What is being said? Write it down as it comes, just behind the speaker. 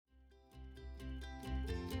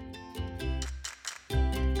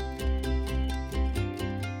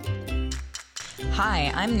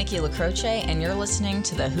Hi, I'm Nikki LaCroce, and you're listening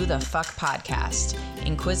to the Who the Fuck podcast.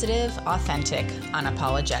 Inquisitive, authentic,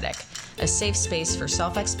 unapologetic. A safe space for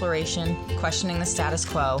self-exploration, questioning the status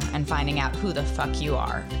quo, and finding out who the fuck you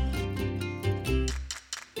are.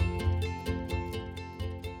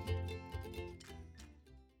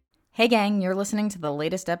 Hey gang, you're listening to the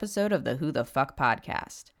latest episode of the Who the Fuck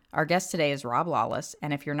podcast. Our guest today is Rob Lawless,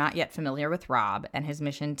 and if you're not yet familiar with Rob and his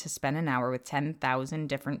mission to spend an hour with 10,000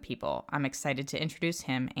 different people, I'm excited to introduce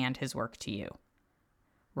him and his work to you.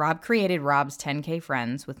 Rob created Rob's 10K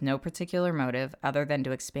Friends with no particular motive other than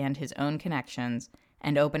to expand his own connections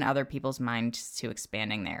and open other people's minds to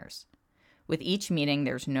expanding theirs. With each meeting,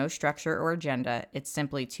 there's no structure or agenda, it's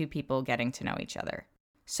simply two people getting to know each other.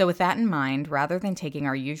 So with that in mind, rather than taking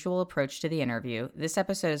our usual approach to the interview, this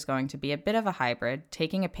episode is going to be a bit of a hybrid,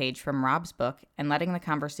 taking a page from Rob's book and letting the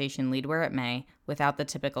conversation lead where it may, without the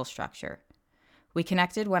typical structure. We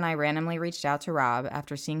connected when I randomly reached out to Rob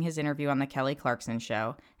after seeing his interview on The Kelly Clarkson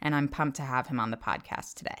Show, and I'm pumped to have him on the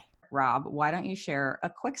podcast today. Rob, why don't you share a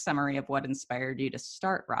quick summary of what inspired you to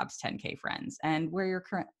start Rob's 10K Friends and where you're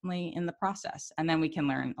currently in the process, and then we can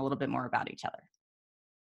learn a little bit more about each other.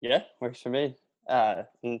 Yeah, works for me.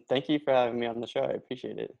 And thank you for having me on the show. I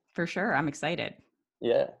appreciate it. For sure. I'm excited.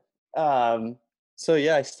 Yeah. I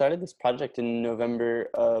started this project in November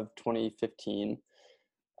of 2015,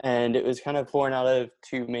 and it was kind of born out of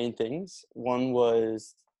two main things. One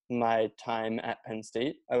was my time at Penn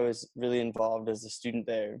State. I was really involved as a student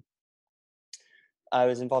there. I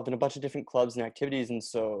was involved in a bunch of different clubs and activities, and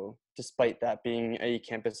so despite that being a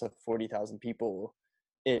campus of 40,000 people,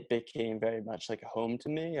 it became very much like a home to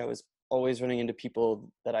me. I was always running into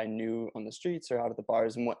people that I knew on the streets or out at the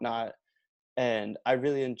bars and whatnot. And I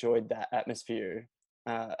really enjoyed that atmosphere.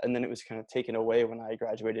 And then it was kind of taken away when I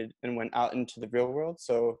graduated and went out into the real world.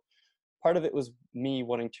 So part of it was me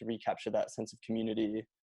wanting to recapture that sense of community.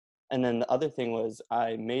 And then the other thing was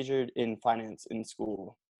I majored in finance in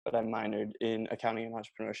school, but I minored in accounting and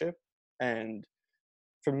entrepreneurship. And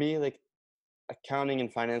for me, like, accounting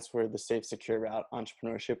and finance were the safe, secure route.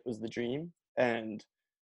 Entrepreneurship was the dream. And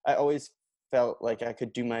I always felt like I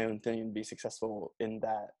could do my own thing and be successful in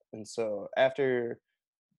that. And so after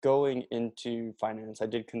going into finance, I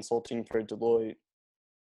did consulting for Deloitte.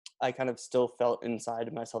 I kind of still felt inside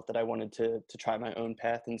of myself that I wanted to try my own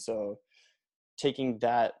path. And so taking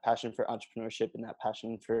that passion for entrepreneurship and that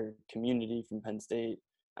passion for community from Penn State,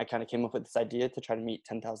 I kind of came up with this idea to try to meet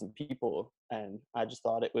 10,000 people. And I just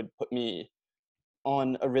thought it would put me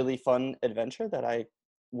on a really fun adventure that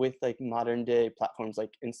with like modern day platforms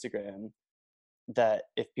like Instagram, that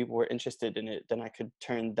if people were interested in it, then I could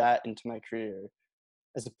turn that into my career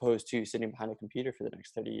as opposed to sitting behind a computer for the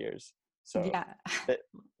next 30 years. So Yeah.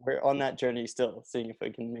 We're on that journey still, seeing if we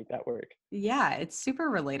can make that work. Yeah, it's super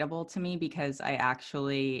relatable to me because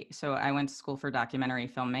I went to school for documentary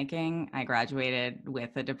filmmaking. I graduated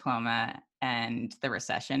with a diploma and the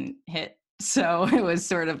recession hit. So it was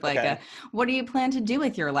sort of like what do you plan to do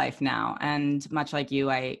with your life now? And much like you,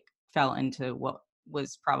 I fell into what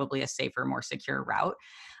was probably a safer, more secure route.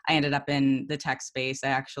 I ended up in the tech space.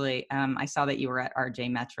 I saw that you were at RJ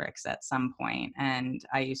Metrics at some point, and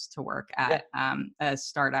I used to work at a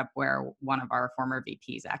startup where one of our former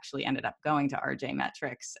VPs actually ended up going to RJ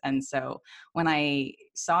Metrics. And so when I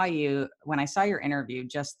saw your interview,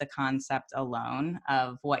 just the concept alone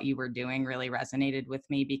of what you were doing really resonated with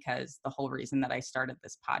me, because the whole reason that I started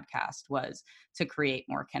this podcast was to create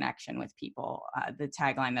more connection with people. The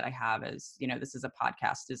tagline that I have is, this is a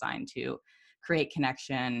podcast designed to create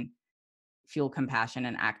connection, fuel compassion,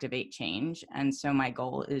 and activate change. And so my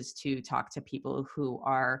goal is to talk to people who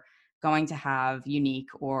are going to have unique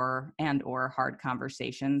or hard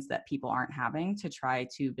conversations that people aren't having, to try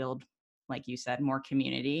to build, like you said, more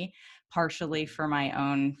community, partially for my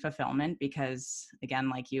own fulfillment, because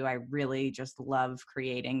again, like you, I really just love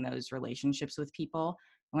creating those relationships with people.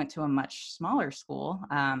 I went to a much smaller school.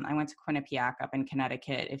 I went to Quinnipiac up in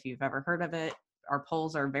Connecticut, if you've ever heard of it. Our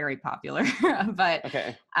polls are very popular, but,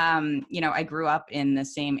 I grew up in the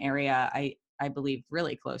same area. I believe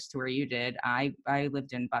really close to where you did. I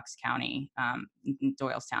lived in Bucks County,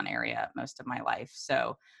 Doylestown area most of my life.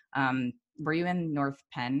 So, were you in North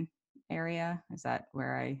Penn area? Is that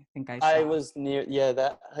where I think I saw? I was near,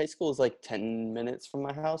 that high school is like 10 minutes from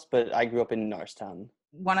my house, but I grew up in Norristown.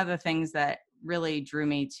 One of the things that really drew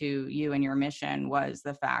me to you and your mission was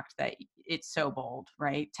the fact that it's so bold,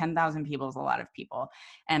 right? 10,000 people is a lot of people.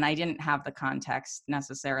 And I didn't have the context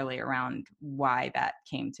necessarily around why that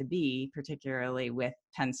came to be, particularly with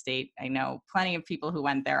Penn State. I know plenty of people who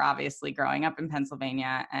went there, obviously growing up in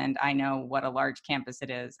Pennsylvania, and I know what a large campus it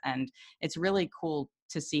is. And it's really cool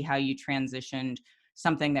to see how you transitioned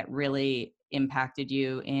something that really impacted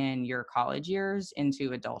you in your college years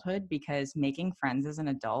into adulthood, because making friends as an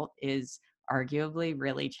adult is arguably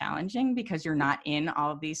really challenging because you're not in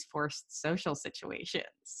all of these forced social situations.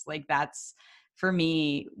 Like that's for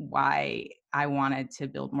me why I wanted to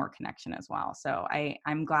build more connection as well. So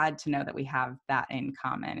I'm glad to know that we have that in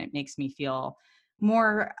common. It makes me feel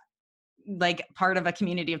more like part of a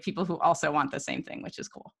community of people who also want the same thing, which is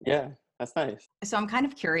cool. Yeah, that's nice. So I'm kind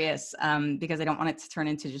of curious because I don't want it to turn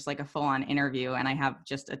into just like a full-on interview, and I have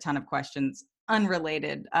just a ton of questions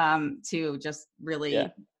unrelated to just Yeah.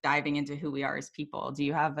 really diving into who we are as people. Do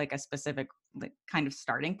you have like a specific like kind of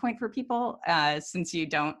starting point for people since you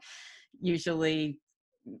don't usually,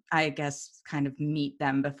 I guess, kind of meet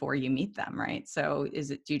them before you meet them, right? So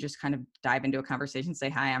do you just kind of dive into a conversation, say,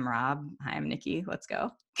 hi, I'm Rob, hi, I'm Nikki, let's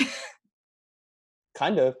go?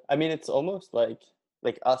 Kind of. I mean, it's almost like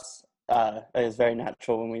us. It was very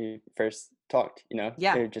natural when we first talked.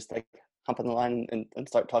 Yeah, They would just like hop on the line and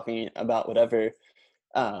start talking about whatever.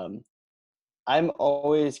 Um, I'm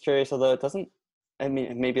always curious, although it doesn't. I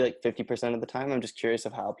mean, maybe like 50% of the time, I'm just curious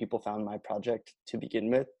of how people found my project to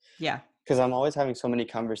begin with, yeah, because I'm always having so many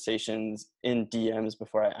conversations in DMs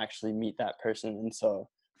before I actually meet that person, and so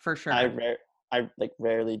for I sure. I like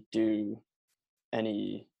rarely do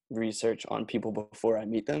any research on people before I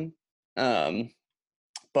meet them. Um,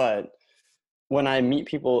 but when I meet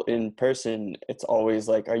people in person, it's always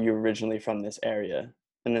like, are you originally from this area?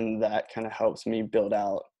 And then that kind of helps me build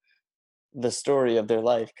out the story of their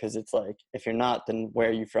life, because it's like, if you're not, then where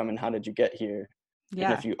are you from and how did you get here? And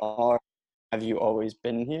Yeah, if you are, have you always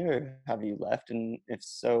been here? Or have you left? And if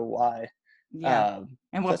so, why? yeah.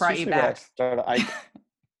 And So what that's brought you usually where I back? start. I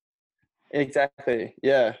Exactly.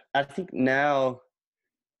 Yeah. I think now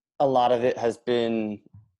a lot of it has been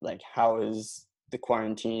like, how is the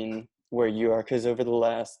quarantine where you are? Because over the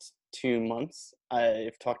last 2 months,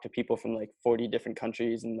 I've talked to people from like 40 different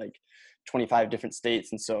countries and like 25 different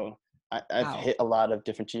states. And so I've Wow. hit a lot of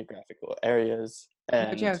different geographical areas. No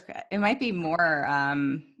And joke. It might be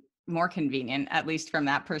more convenient, at least from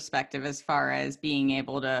that perspective, as far as being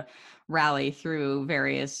able to rally through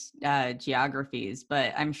various geographies.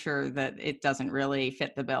 But I'm sure that it doesn't really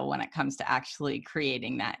fit the bill when it comes to actually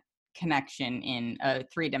creating that connection in a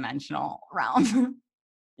three-dimensional realm.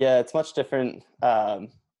 yeah, it's much different. And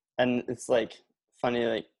it's like funny,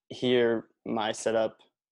 like here, my setup,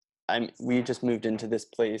 we just moved into this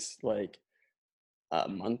place like a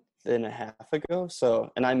month and a half ago. So,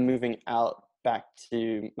 and I'm moving out back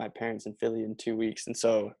to my parents in Philly in 2 weeks. And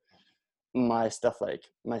so my stuff, like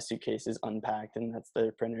my suitcase is unpacked and that's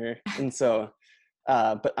their printer. And so,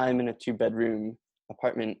 but I'm in a 2 bedroom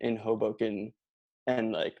apartment in Hoboken,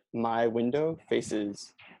 and like my window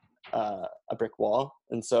faces a brick wall.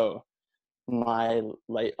 And so my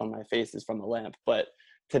light on my face is from a lamp. But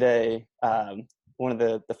today, one of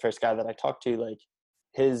the first guy that I talked to, like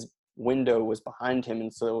his window was behind him,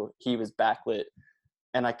 and so he was backlit,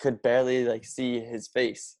 and I could barely like see his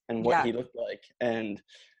face and what Yeah, he looked like. And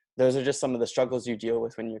those are just some of the struggles you deal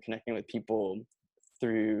with when you're connecting with people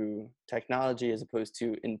through technology as opposed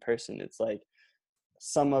to in person. It's like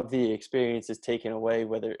some of the experience is taken away,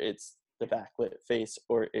 whether it's the backlit face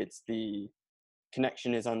or it's the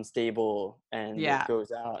connection is unstable and it yeah,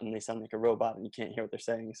 goes out and they sound like a robot and you can't hear what they're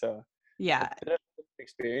saying. So yeah. it's been a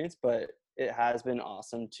experience, but it has been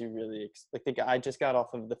awesome to really like I just got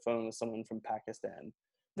off of the phone with someone from Pakistan.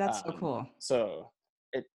 That's so cool. So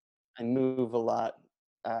it I move a lot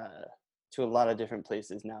uh, to a lot of different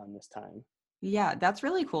places now in this time. Yeah, that's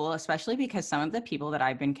really cool, especially because some of the people that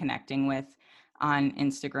I've been connecting with on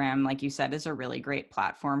Instagram, like you said, is a really great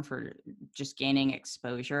platform for just gaining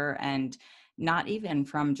exposure, and not even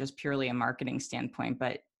from just purely a marketing standpoint,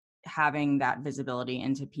 but having that visibility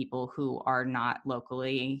into people who are not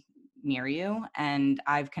locally near you. And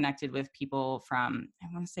I've connected with people from, I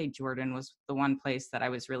want to say Jordan was the one place that I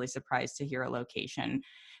was really surprised to hear a location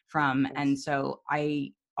from. And Nice. so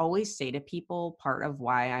I always say to people, part of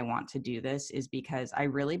why I want to do this is because I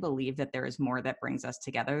really believe that there is more that brings us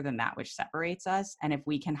together than that which separates us. And if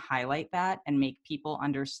we can highlight that and make people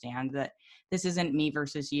understand that this isn't me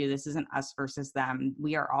versus you, this isn't us versus them,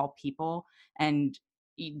 we are all people. And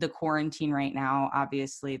the quarantine right now,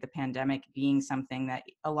 obviously the pandemic being something that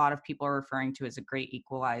a lot of people are referring to as a great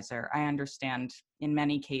equalizer. I understand in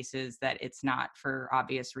many cases that it's not, for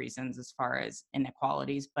obvious reasons as far as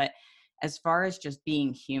inequalities, but as far as just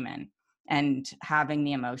being human and having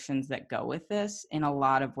the emotions that go with this, in a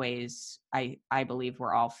lot of ways, I believe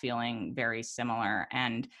we're all feeling very similar.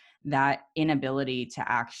 And that inability to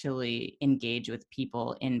actually engage with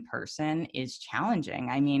people in person is challenging.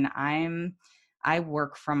 I mean, I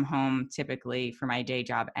work from home typically for my day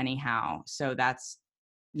job anyhow, so that's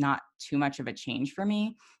not too much of a change for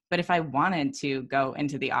me. But if I wanted to go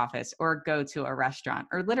into the office or go to a restaurant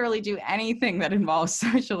or literally do anything that involves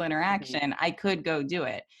social Mhm. interaction, I could go do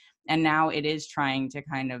it. And now it is trying to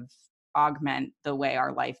kind of augment the way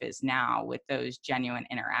our life is now with those genuine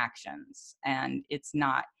interactions. And it's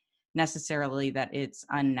not necessarily that it's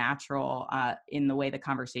unnatural in the way the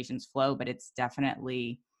conversations flow, but it's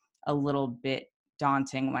definitely a little bit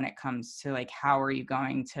daunting when it comes to like, how are you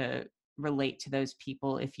going to relate to those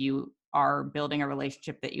people if you are building a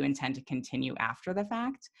relationship that you intend to continue after the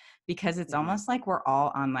fact, because it's Mhm. almost like we're all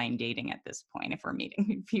online dating at this point. If we're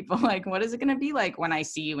meeting people, like, what is it going to be like when I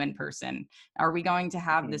see you in person? Are we going to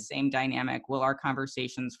have the Mhm. same dynamic? Will our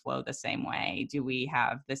conversations flow the same way? Do we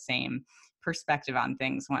have the same perspective on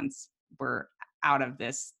things once we're out of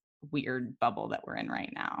this weird bubble that we're in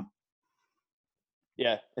right now?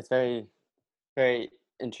 Yeah, it's very, very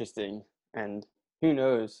interesting, and who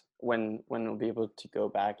knows when we'll be able to go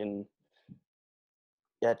back and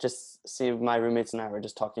yeah, just see my roommates and I were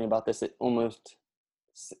just talking about this. It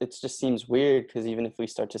just seems weird because even if we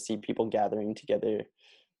start to see people gathering together,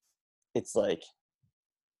 it's like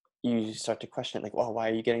you start to question it, like, well, why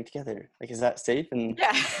are you getting together? Like, is that safe? And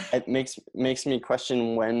Yeah. it makes me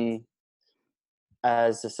question when,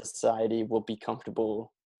 as a society, we'll be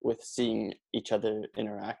comfortable with seeing each other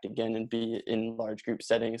interact again and be in large group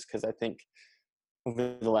settings. Because I think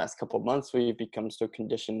over the last couple of months, we've become so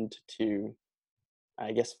conditioned to,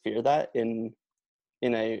 I guess, fear that in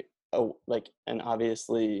a like an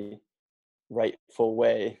obviously rightful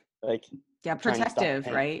way, like Yeah, trying to stop a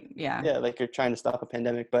protective, right? Yeah. yeah, like you're trying to stop a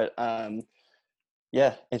pandemic, but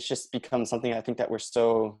yeah, it's just become something I think that we're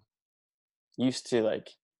so used to like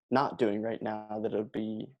not doing right now that it'll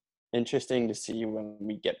be interesting to see when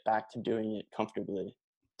we get back to doing it comfortably.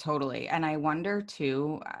 Totally. And I wonder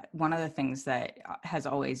too, one of the things that has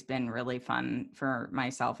always been really fun for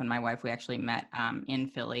myself and my wife, we actually met in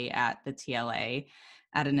Philly at the TLA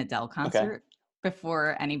at an Adele Okay. concert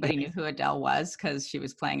before anybody knew Nice. who Adele was, because she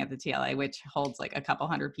was playing at the TLA, which holds like a couple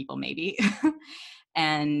hundred people maybe.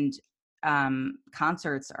 And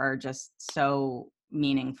concerts are just so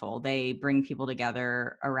meaningful. They bring people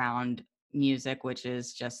together around music, which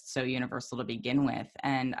is just so universal to begin with.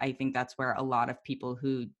 And I think that's where a lot of people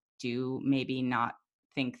who do maybe not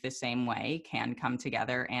think the same way can come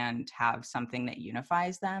together and have something that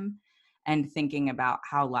unifies them. And thinking about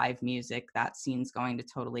how live music, that scene's going to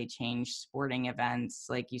totally change sporting events.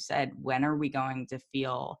 Like you said, when are we going to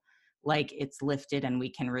feel like it's lifted and we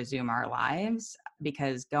can resume our lives?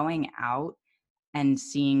 Because going out and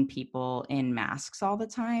seeing people in masks all the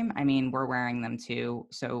time. I mean, we're wearing them too.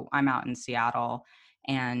 So I'm out in Seattle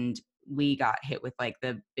and we got hit with like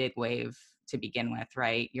the big wave to begin with,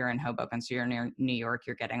 right? You're in Hoboken, so you're near New York,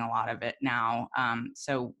 you're getting a lot of it now.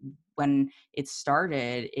 So when it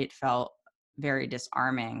started, it felt very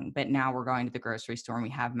disarming, but now we're going to the grocery store and we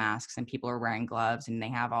have masks and people are wearing gloves and they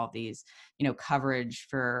have all these, coverage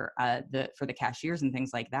for the cashiers and things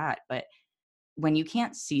like that. But when you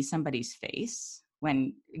can't see somebody's face,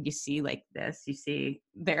 when you see like this, you see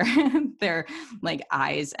their their like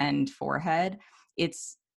eyes and forehead,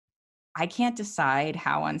 it's I can't decide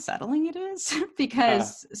how unsettling it is Uh,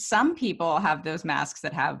 because some people have those masks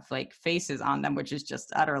that have like faces on them, which is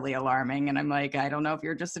just utterly alarming. And I'm like, I don't know if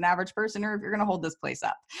you're just an average person or if you're going to hold this place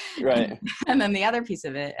up. And, right. and then the other piece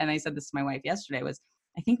of it, and I said this to my wife yesterday, was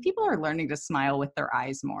I think people are learning to smile with their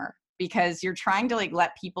eyes more because you're trying to like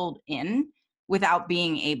let people in without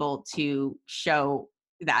being able to show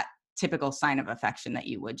that typical sign of affection that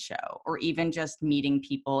you would show, or even just meeting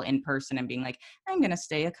people in person and being like, I'm going to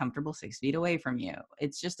stay a comfortable 6 feet away from you.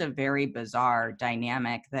 It's just a very bizarre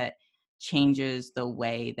dynamic that changes the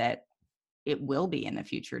way that it will be in the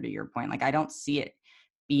future, to your point. Like, I don't see it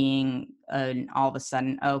being all of a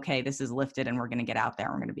sudden, okay, this is lifted and we're going to get out there,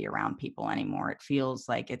 we're going to be around people anymore. It feels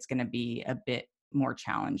like it's going to be a bit more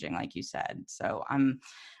challenging, like you said. So I'm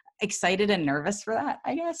excited and nervous for that,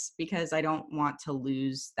 I guess, because I don't want to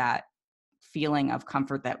lose that feeling of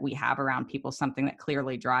comfort that we have around people, something that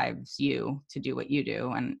clearly drives you to do what you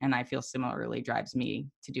do. And I feel similarly drives me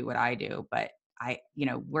to do what I do. But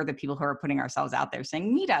we're the people who are putting ourselves out there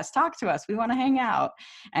saying, meet us, talk to us, we want to hang out.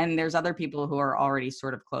 And there's other people who are already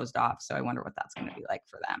sort of closed off. So I wonder what that's going to be like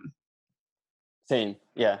for them. Same.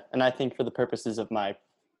 Yeah. And I think for the purposes of my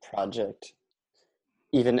project,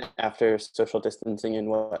 even after social distancing and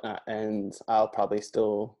whatnot ends, I'll probably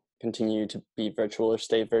still continue to be virtual or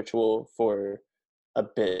stay virtual for a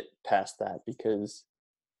bit past that, because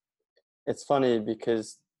it's funny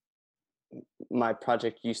because my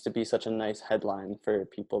project used to be such a nice headline for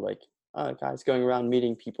people, like, oh, guys going around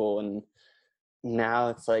meeting people, and now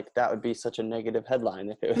it's like that would be such a negative headline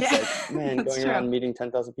if it was Yeah, like, man, that's going true. around meeting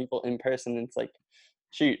 10,000 people in person. It's like,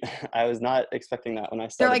 shoot, I was not expecting that when I They're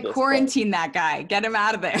started like, this, but quarantine that guy, get him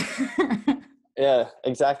out of there. yeah,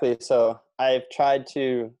 exactly. So I've tried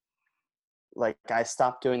to, like, I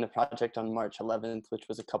stopped doing the project on March 11th, which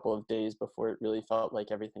was a couple of days before it really felt like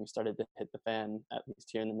everything started to hit the fan, at least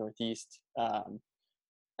here in the Northeast.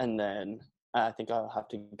 And then I think I'll have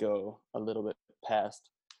to go a little bit past.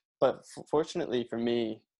 But fortunately for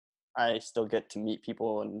me, I still get to meet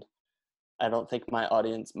people, and I don't think my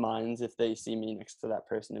audience minds if they see me next to that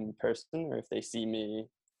person in person or if they see me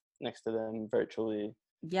next to them virtually.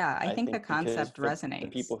 Yeah, I I think the think because concept for the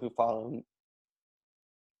resonates. people who follow,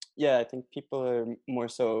 yeah, I think people are more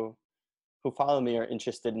so who follow me are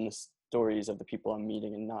interested in the stories of the people I'm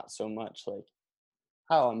meeting, and not so much like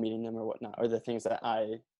how I'm meeting them or whatnot, or the things that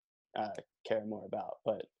I uh, care more about.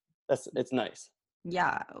 But it's nice.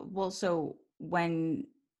 Yeah. Well, so when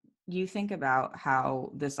you think about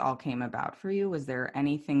how this all came about for you, was there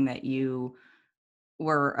anything that you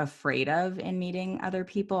were afraid of in meeting other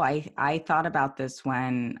people? I thought about this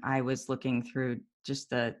when I was looking through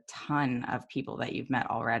just the ton of people that you've met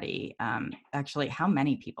already. Actually, how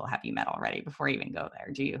many people have you met already before you even go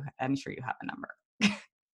there? Do you? I'm sure you have a number.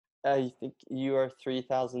 I think you are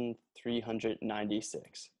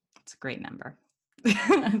 3,396. It's a great number. Yeah.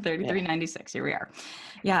 3396. Here we are.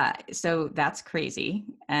 Yeah. So that's crazy.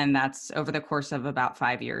 And that's over the course of about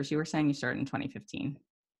 5 years. You were saying you started in 2015.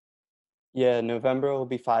 Yeah, November will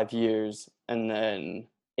be 5 years. And then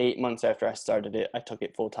 8 months after I started it, I took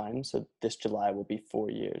it full time. So this July will be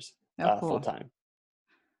 4 years Oh, full cool. time.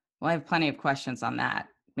 Well, I have plenty of questions on that,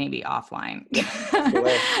 maybe offline. Yeah, ask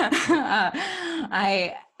away.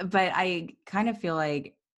 But I kind of feel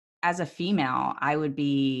like as a female, I would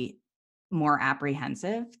be more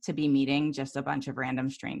apprehensive to be meeting just a bunch of random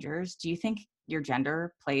strangers. Do you think your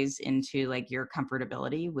gender plays into like your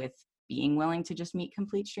comfortability with being willing to just meet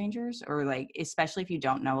complete strangers, or like, especially if you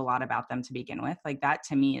don't know a lot about them to begin with? Like that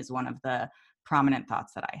to me is one of the prominent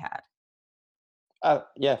thoughts that I had.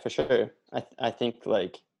 Yeah, for sure. I think,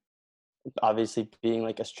 like, obviously being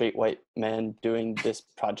like a straight white man doing this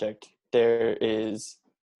project, there is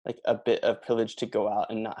like a bit of privilege to go out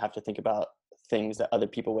and not have to think about things that other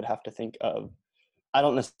people would have to think of. I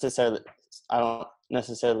don't necessarily I don't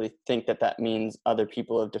necessarily think that that means other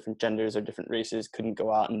people of different genders or different races couldn't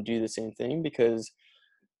go out and do the same thing, because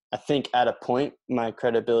I think at a point my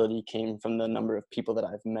credibility came from the number of people that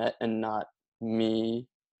I've met and not me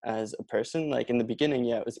as a person. Like in the beginning,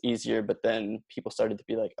 yeah, it was easier, but then people started to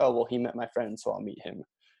be like, "Oh, well, he met my friend, so I'll meet him,"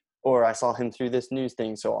 or "I saw him through this news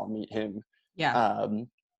thing, so I'll meet him." Yeah, Um,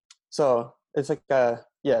 so it's like,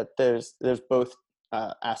 yeah, there's both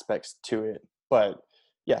aspects to it, but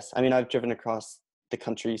yes, I mean, I've driven across the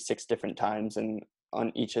country 6 different times, and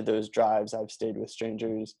on each of those drives, I've stayed with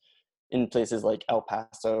strangers in places like El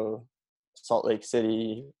Paso, Salt Lake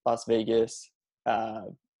City, Las Vegas, uh,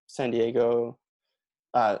 San Diego,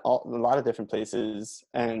 a lot of different places,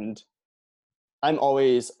 and I'm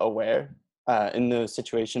always aware in those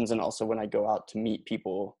situations, and also when I go out to meet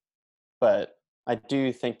people. But I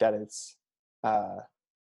do think that it's uh,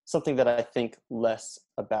 something that I think less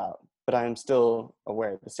about, but I'm still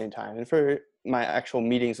aware at the same time. And for my actual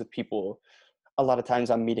meetings with people, a lot of times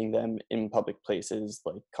I'm meeting them in public places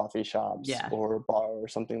like coffee shops yeah, or a bar or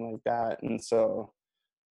something like that. And so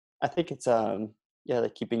I think it's yeah,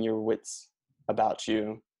 like keeping your wits about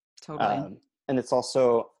you. totally. And it's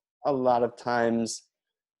also a lot of times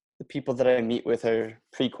the people that I meet with are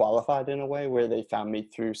pre-qualified in a way where they found me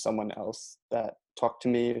through someone else that talked to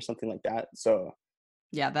me or something like that. So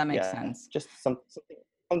Yeah, that makes yeah, sense. just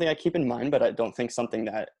something I keep in mind, but I don't think something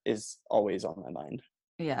that is always on my mind.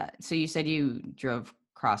 Yeah. So you said you drove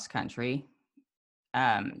cross country.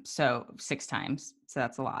 So 6 times. So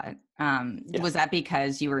that's a lot. Yeah. Was that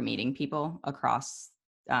because you were meeting people across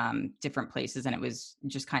different places and it was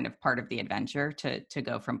just kind of part of the adventure to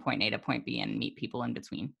go from point A to point B and meet people in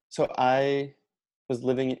between? So I was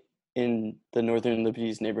living in the Northern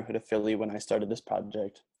Liberties neighborhood of Philly when I started this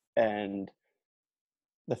project, and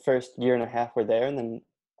the first year and a half were there, and then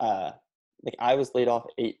uh, like I was laid off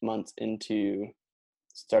 8 months into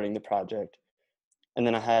starting the project, and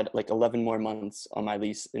then I had like 11 more months on my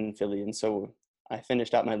lease in Philly, and so I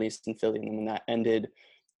finished out my lease in Philly, and then when that ended,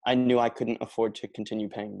 I knew I couldn't afford to continue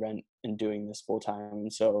paying rent and doing this full time.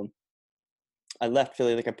 And so I left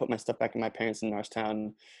Philly, like I put my stuff back in my parents in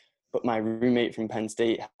Norristown, but my roommate from Penn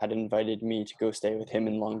State had invited me to go stay with him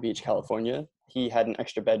in Long Beach, California. He had an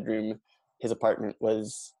extra bedroom. His apartment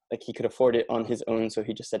was like he could afford it on his own. So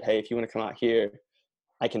he just said, "Hey, if you want to come out here,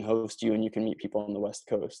 I can host you and you can meet people on the West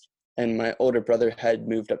Coast." And my older brother had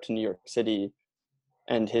moved up to New York City,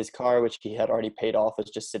 and his car, which he had already paid off, was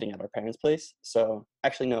just sitting at our parents' place. So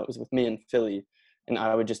actually, no, it was with me in Philly, and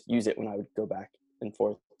I would just use it when I would go back and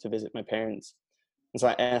forth to visit my parents. And so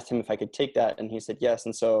I asked him if I could take that, and he said yes.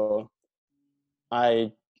 And so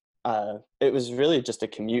I, it was really just a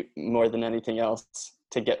commute more than anything else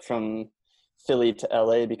to get from Philly to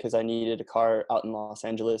LA because I needed a car out in Los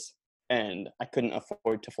Angeles, and I couldn't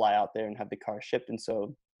afford to fly out there and have the car shipped. And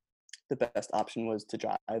so the best option was to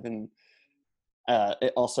drive. And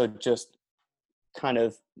it also just kind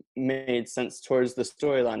of made sense towards the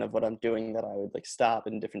storyline of what I'm doing, that I would like stop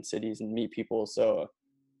in different cities and meet people. So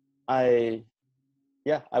I,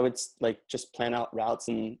 yeah, I would like just plan out routes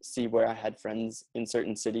and see where I had friends in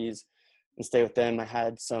certain cities and stay with them. I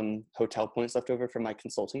had some hotel points left over from my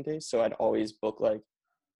consulting days, so I'd always book like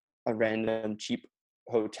a random cheap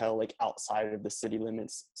hotel like outside of the city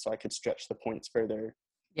limits so I could stretch the points further.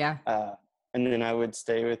 Yeah. Uh, and then I would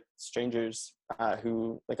stay with strangers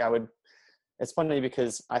who like I would. It's funny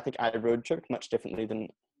because I think I road tripped much differently than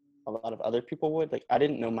a lot of other people would. Like I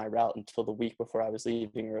didn't know my route until the week before I was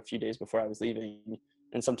leaving or a few days before I was leaving,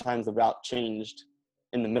 and sometimes the route changed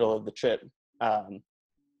in the middle of the trip.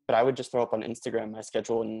 But I would just throw up on Instagram my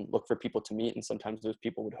schedule and look for people to meet, and sometimes those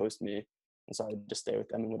people would host me, and so I would just stay with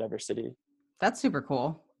them in whatever city. That's super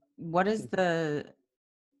cool. What is the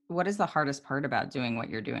hardest part about doing what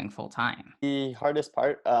you're doing full time? The hardest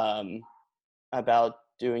part about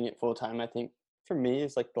doing it full time, I think, for me,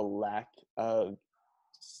 is like the lack of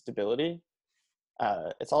stability.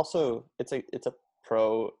 It's also it's a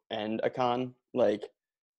pro and a con. Like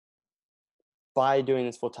by doing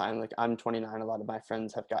this full time, like I'm 29, a lot of my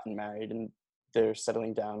friends have gotten married and they're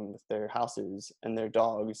settling down with their houses and their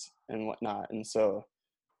dogs and whatnot. And so,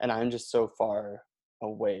 and I'm just so far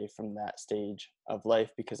away from that stage of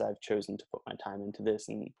life because I've chosen to put my time into this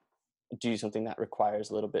and do something that requires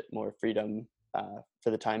a little bit more freedom for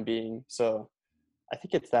the time being. So I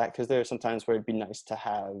think it's that, because there are some times where it'd be nice to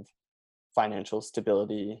have financial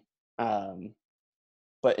stability.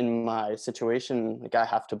 But in my situation, like I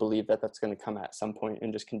have to believe that that's going to come at some point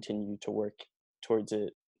and just continue to work towards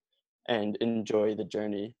it and enjoy the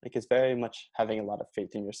journey. Like it's very much having a lot of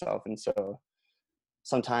faith in yourself. And so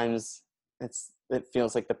sometimes it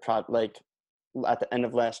feels like like at the end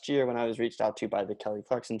of last year when I was reached out to by the Kelly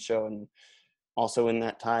Clarkson show, and also in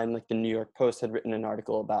that time, like the New York Post had written an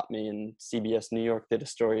article about me, and CBS New York did a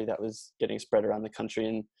story that was getting spread around the country.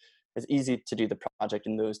 And it's easy to do the project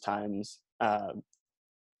in those times.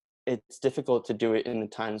 It's difficult to do it in the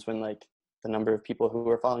times when like the number of people who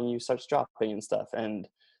are following you starts dropping and stuff, and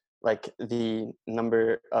like the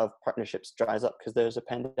number of partnerships dries up because there's a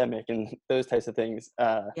pandemic and those types of things.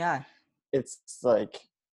 Yeah. It's like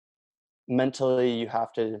mentally you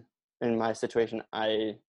have to, in my situation,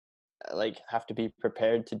 I like have to be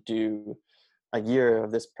prepared to do a year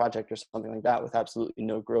of this project or something like that with absolutely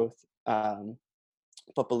no growth,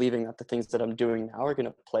 but believing that the things that I'm doing now are going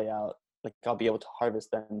to play out, like I'll be able to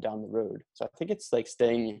harvest them down the road. So I think it's like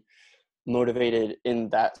staying motivated in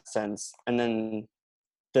that sense, and then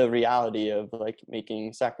the reality of like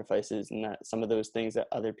making sacrifices, and that some of those things that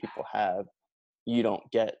other people have you don't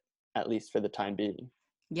get, at least for the time being.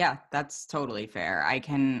 Yeah, that's totally fair. I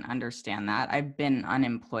can understand that. I've been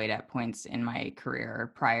unemployed at points in my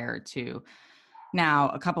career prior to now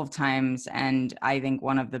a couple of times. And I think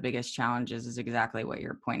one of the biggest challenges is exactly what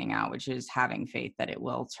you're pointing out, which is having faith that it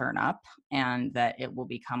will turn up and that it will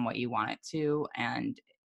become what you want it to. And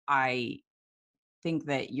I think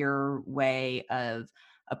that your way of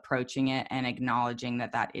approaching it and acknowledging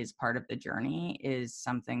that that is part of the journey is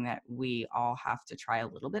something that we all have to try a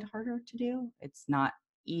little bit harder to do. It's not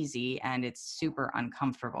easy and it's super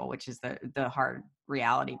uncomfortable, which is the hard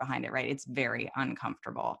reality behind it, right? It's very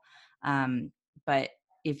uncomfortable. But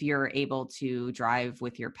if you're able to drive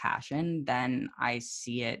with your passion, then I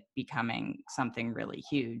see it becoming something really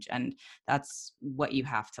huge. And that's what you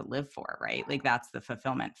have to live for, right? Like that's the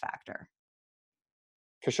fulfillment factor.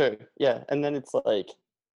 For sure, yeah. And then it's like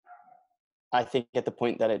I think at the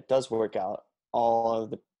point that it does work out, all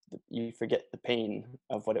of you forget the pain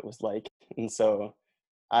of what it was like, and so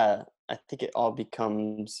I think it all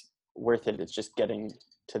becomes worth it. It's just getting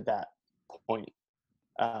to that point.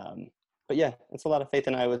 Um, but yeah, it's a lot of faith,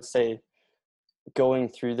 and I would say going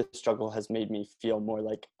through the struggle has made me feel more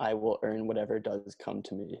like I will earn whatever does come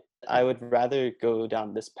to me. I would rather go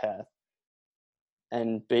down this path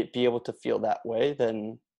and be able to feel that way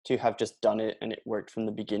than to have just done it and it worked from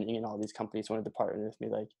the beginning and all these companies wanted to partner with me.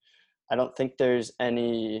 Like, I don't think there's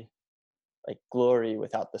any like glory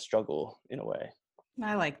without the struggle in a way.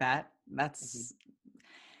 I like that. Mhm. That's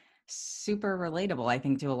super relatable, I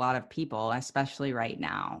think, to a lot of people, especially right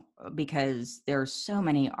now, because there's so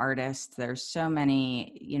many artists, there's so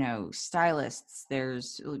many, stylists,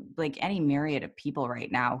 there's like any myriad of people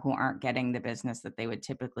right now who aren't getting the business that they would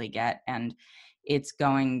typically get. And it's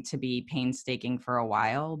going to be painstaking for a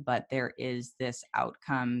while, but there is this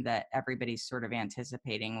outcome that everybody's sort of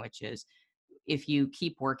anticipating, which is if you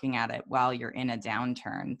keep working at it while you're in a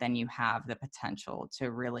downturn, then you have the potential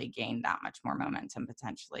to really gain that much more momentum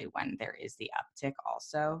potentially when there is the uptick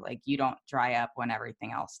also. Like you don't dry up when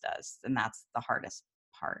everything else does. And that's the hardest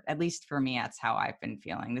part. At least for me, that's how I've been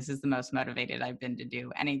feeling. This is the most motivated I've been to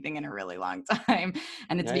do anything in a really long time.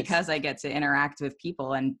 And it's Nice. because I get to interact with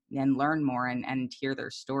people and learn more and hear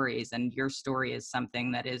their stories. And your story is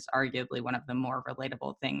something that is arguably one of the more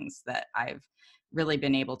relatable things that I've really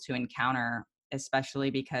been able to encounter,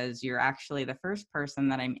 especially because you're actually the first person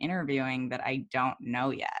that I'm interviewing that I don't know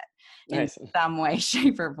yet in Nice. some way,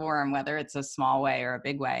 shape, or form, whether it's a small way or a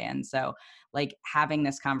big way. And so, like, having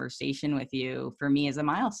this conversation with you for me is a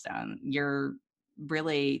milestone. You're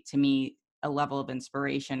really, to me, a level of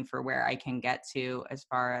inspiration for where I can get to as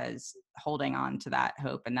far as holding on to that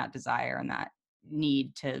hope and that desire and that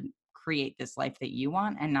need to create this life that you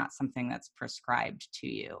want and not something that's prescribed to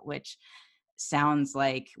you, which sounds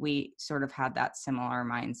like we sort of had that similar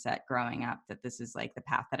mindset growing up, that this is like the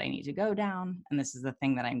path that I need to go down and this is the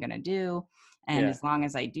thing that I'm going to do. And Yeah. as long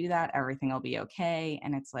as I do that, everything will be okay.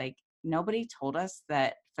 And it's like, nobody told us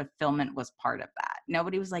that fulfillment was part of that.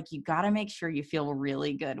 Nobody was like, you got to make sure you feel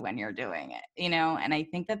really good when you're doing it. And I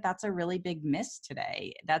think that that's a really big miss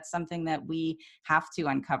today. That's something that we have to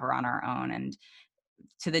uncover on our own. And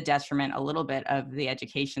to the detriment a little bit of the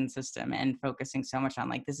education system and focusing so much on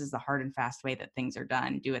like, this is the hard and fast way that things are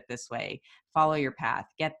done, do it this way, follow your path,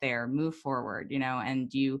 get there, move forward,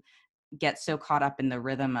 and you get so caught up in the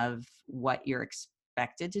rhythm of what you're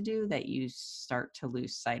expected to do that you start to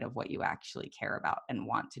lose sight of what you actually care about and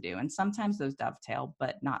want to do. And sometimes those dovetail,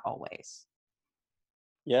 but not always.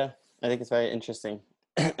 Yeah. I think it's very interesting.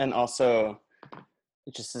 And also,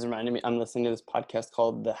 it just is reminding me, I'm listening to this podcast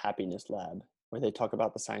called The Happiness Lab, where they talk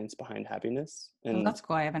about the science behind happiness. Oh, And that's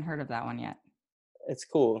cool. I haven't heard of that one yet. it's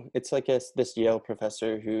cool. It's like this Yale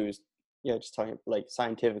professor who's, yeah, just talking like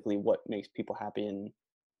scientifically what makes people happy and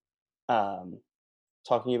um,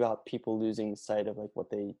 talking about people losing sight of like what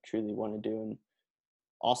they truly want to do. And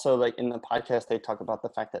also, like in the podcast, they talk about the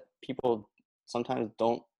fact that people sometimes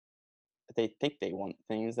don't, they think they want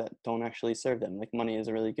things that don't actually serve them. Like money is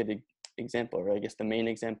a really good example, or I guess the main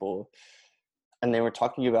example. And they were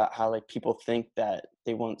talking about how like people think that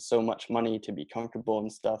they want so much money to be comfortable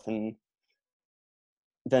and stuff, and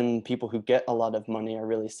then people who get a lot of money are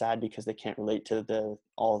really sad because they can't relate to the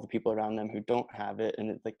all the people around them who don't have it, and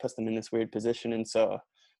it like puts them in this weird position. And so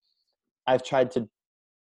I've tried to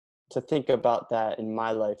think about that in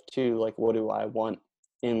my life too, like what do I want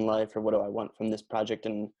in life, or what do I want from this project.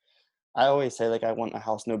 And I always say like I want a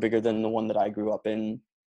house no bigger than the one that I grew up in,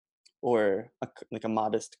 or like a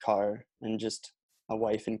modest car, and just a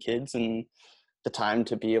wife and kids, and the time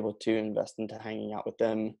to be able to invest into hanging out with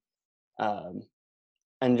them. um,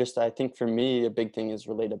 and just I think for me a big thing is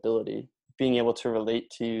relatability. Being able to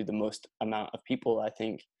relate to the most amount of people, I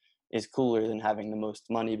think, is cooler than having the most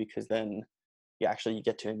money, because then you actually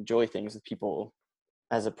get to enjoy things with people,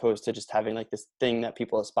 as opposed to just having like this thing that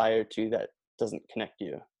people aspire to that doesn't connect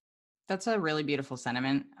you. That's a really beautiful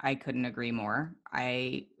sentiment. I couldn't agree more.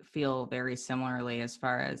 I feel very similarly as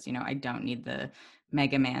far as, I don't need the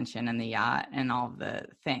mega mansion and the yacht and all of the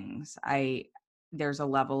things. There's a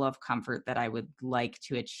level of comfort that I would like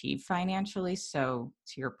to achieve financially. So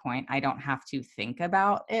to your point, I don't have to think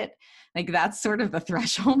about it. Like that's sort of the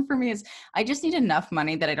threshold for me is I just need enough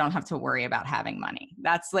money that I don't have to worry about having money.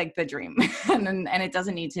 That's like the dream. And it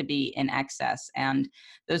doesn't need to be in excess. And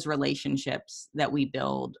those relationships that we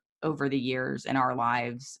build over the years in our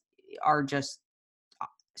lives are just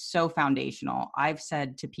so foundational. I've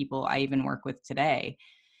said to people I even work with today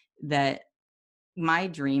that my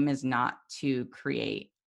dream is not to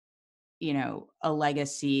create, a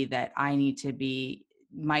legacy that I need to be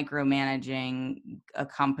micromanaging a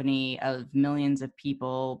company of millions of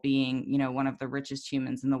people being, one of the richest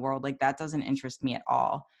humans in the world. Like that doesn't interest me at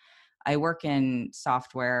all. I work in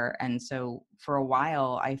software. And so for a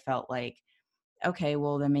while, I felt like okay,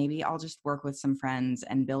 well then maybe I'll just work with some friends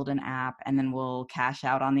and build an app, and then we'll cash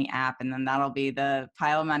out on the app, and then that'll be the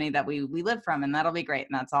pile of money that we live from, and that'll be great,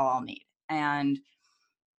 and that's all I'll need. And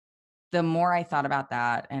the more I thought about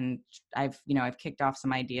that, and I've kicked off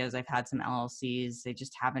some ideas, I've had some LLCs, they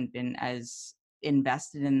just haven't been as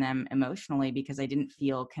invested in them emotionally because I didn't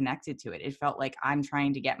feel connected to it. It felt like I'm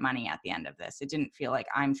trying to get money at the end of this. It didn't feel like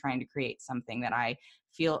I'm trying to create something that I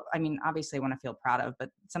feel, I mean, obviously I want to feel proud of, but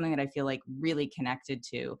something that I feel like really connected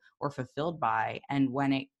to or fulfilled by. And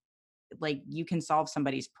when it, like, you can solve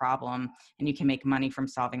somebody's problem and you can make money from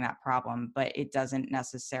solving that problem, but it doesn't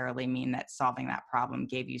necessarily mean that solving that problem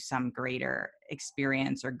gave you some greater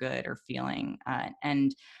experience or good or feeling.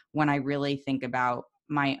 And when I really think about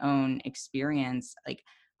my own experience, like,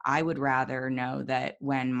 I would rather know that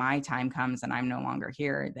when my time comes and I'm no longer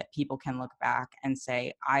here, that people can look back and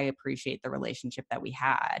say, I appreciate the relationship that we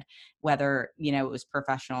had, whether it was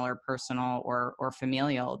professional or personal or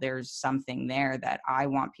familial. There's something there that I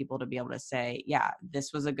want people to be able to say, yeah,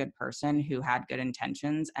 this was a good person who had good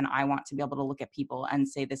intentions. And I want to be able to look at people and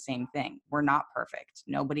say the same thing. We're not perfect.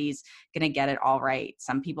 Nobody's going to get it all right.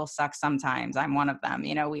 Some people suck sometimes. I'm one of them.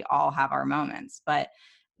 We all have our moments, but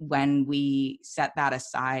when we set that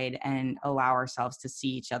aside and allow ourselves to see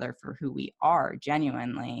each other for who we are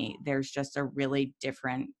genuinely, there's just a really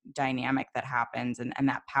different dynamic that happens. And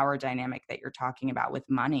that power dynamic that you're talking about with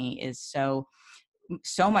money is so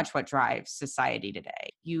much what drives society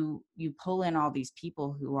today. You pull in all these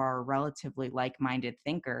people who are relatively like-minded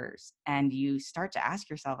thinkers, and you start to ask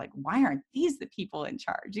yourself, like, why aren't these the people in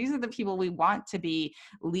charge? These are the people we want to be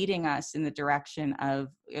leading us in the direction of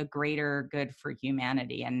a greater good for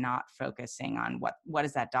humanity, and not focusing on what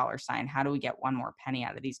is that dollar sign? How do we get one more penny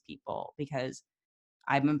out of these people? Because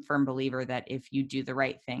I'm a firm believer that if you do the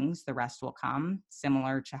right things, the rest will come.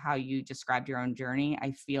 Similar to how you described your own journey,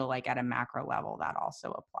 I feel like at a macro level that also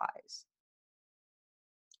applies.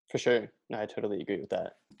 For sure. No, I totally agree with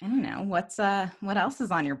that. I don't know what else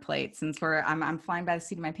is on your plate, since I'm flying by the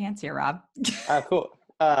seat of my pants here, Rob. Cool.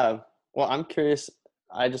 Well, I'm curious.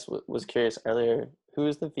 I just was curious earlier. Who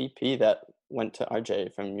is the VP that went to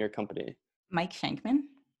RJ from your company? Mike Shankman.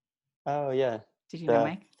 Oh yeah, Did you know the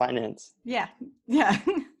Mike? finance. Yeah. Yeah.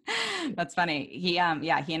 That's funny. He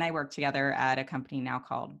and I worked together at a company now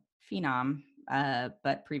called Phenom,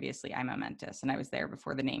 but previously I Momentous, and I was there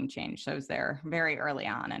before the name change. So I was there very early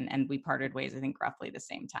on, and we parted ways, I think, roughly the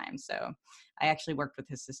same time. So I actually worked with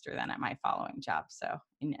his sister then at my following job. So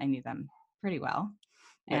I knew them pretty well.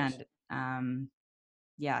 Nice. And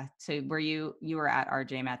yeah. So you were at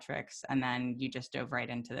RJ Metrics, and then you just dove right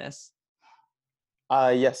into this?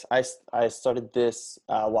 Yes, I started this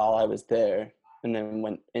while I was there, and then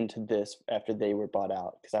went into this after they were bought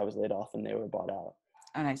out because I was laid off and they were bought out.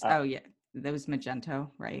 Oh, nice. Uh, Oh, yeah. That was Magento,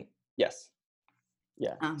 right? yes,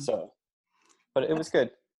 yeah. Um, So, but it was that's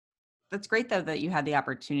good. that's great though that you had the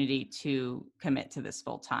opportunity to commit to this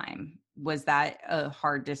full time. Was that a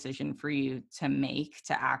hard decision for you to make,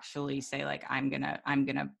 to actually say, like, I'm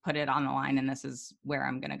gonna put it on the line and this is where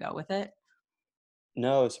I'm gonna go with it?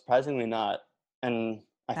 No, surprisingly not. And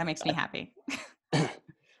That makes me happy.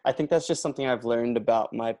 I think that's just something I've learned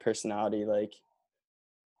about my personality. Like,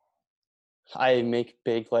 I make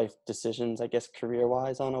big life decisions, I guess, career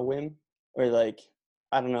wise on a whim, or like,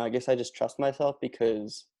 I don't know. I guess I just trust myself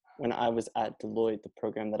because when I was at Deloitte, the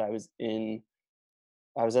program that I was in,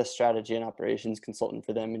 I was a strategy and operations consultant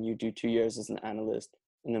for them, and you do 2 years as an analyst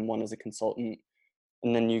and then one as a consultant,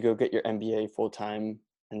 and then you go get your MBA full time,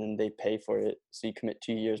 and then they pay for it, so you commit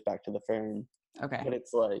 2 years back to the firm. Okay. But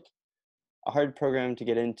it's like a hard program to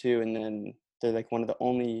get into, and then they're like one of the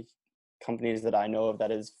only companies that I know of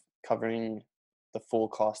that is covering the full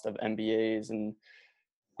cost of MBAs. And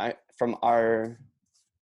I, from our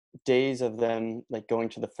days of them like going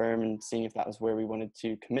to the firm and seeing if that was where we wanted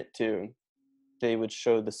to commit to, they would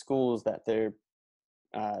show the schools that their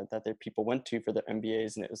people went to for their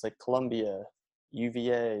MBAs, and it was like Columbia,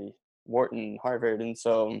 UVA, Wharton, Harvard. And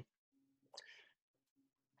so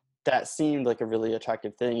that seemed like a really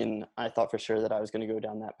attractive thing, and I thought for sure that I was going to go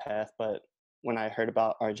down that path. But when I heard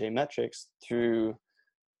about RJ Metrics through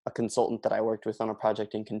a consultant that I worked with on a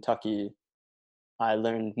project in Kentucky, I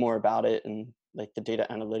learned more about it, and like the data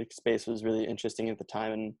analytics space was really interesting at the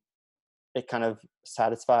time, and it kind of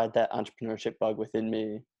satisfied that entrepreneurship bug within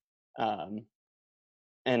me. Um,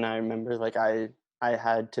 and I remember like I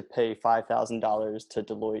had to pay $5,000 to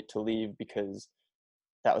Deloitte to leave because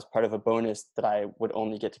that was part of a bonus that I would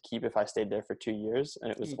only get to keep if I stayed there for 2 years,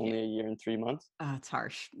 and it was Yeah. only a year and 3 months. Oh, it's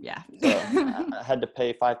harsh. Yeah. So I had to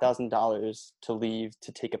pay $5,000 to leave,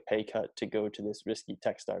 to take a pay cut to go to this risky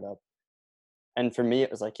tech startup. And for me,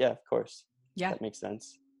 it was like, yeah, of course. If Yeah. that makes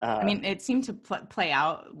sense. I mean, it seemed to play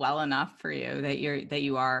out well enough for you that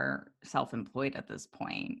you are self-employed at this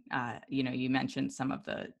point. You know, you mentioned some of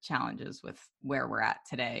the challenges with where we're at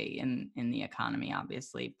today in the economy,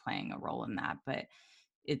 obviously playing a role in that. But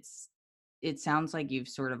it's it sounds like you've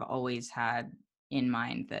sort of always had in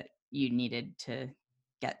mind that you needed to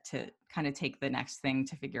get to kind of take the next thing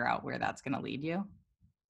to figure out where that's going to lead you.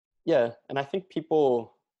 Yeah, and I think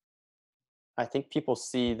people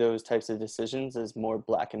see those types of decisions as more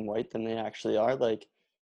black and white than they actually are. Like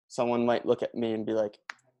someone might look at me and be like,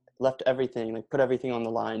 left everything, like put everything on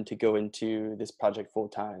the line to go into this project full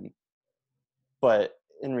time. But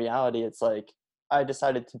in reality, it's like I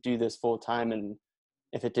decided to do this full time, and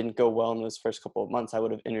if it didn't go well in those first couple of months, I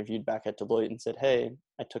would have interviewed back at Deloitte and said, "Hey,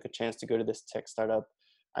 I took a chance to go to this tech startup.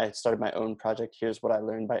 I started my own project. Here's what I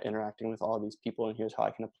learned by interacting with all these people, and here's how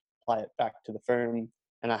I can apply it back to the firm.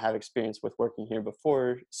 And I have experience with working here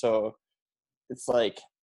before." So it's like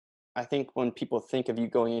I think when people think of you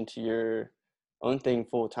going into your own thing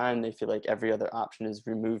full time, they feel like every other option is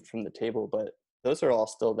removed from the table, but those are all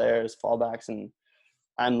still there as fallbacks. And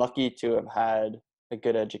I'm lucky to have had a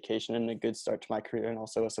good education and a good start to my career, and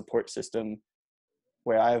also a support system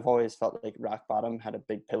where I've always felt like rock bottom had a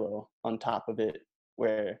big pillow on top of it.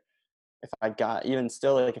 Where if I got, even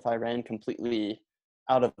still, like if I ran completely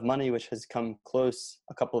out of money, which has come close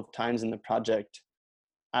a couple of times in the project,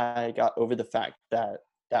 I got over the fact that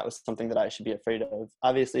that was something that I should be afraid of.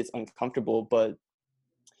 Obviously, it's uncomfortable, but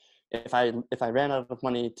if I ran out of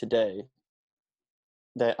money today,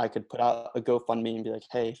 that I could put out a GoFundMe and be like,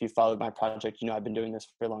 "Hey, if you followed my project, you know I've been doing this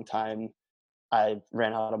for a long time. I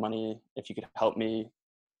ran out of money. If you could help me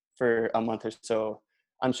for a month or so,"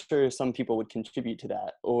 I'm sure some people would contribute to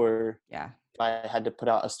that. Or Yeah, if I had to put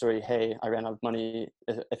out a story, "Hey, I ran out of money.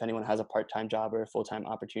 If anyone has a part-time job or a full-time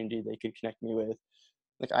opportunity, they could connect me with."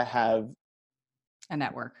 Like I have a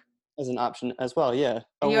network. as an option as well, yeah.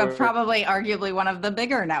 You have Or probably arguably one of the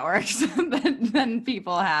bigger networks than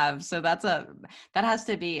people have. So that has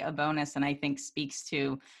to be a bonus, and I think speaks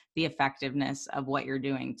to the effectiveness of what you're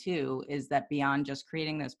doing too, is that beyond just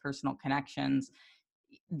creating those personal connections,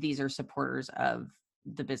 these are supporters of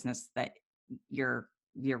the business that you're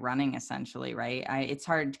you're running essentially, right? It's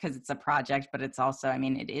hard because it's a project, but it's also, I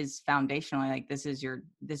mean, it is foundationally like this is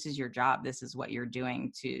your job. This is what you're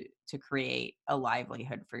doing to create a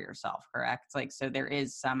livelihood for yourself, correct? Like, so there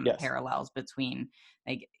is some yes, parallels between,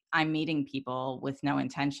 like, I'm meeting people with no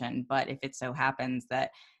intention, but if it so happens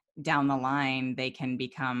that down the line they can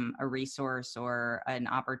become a resource or an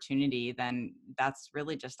opportunity, then that's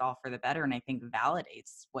really just all for the better, and I think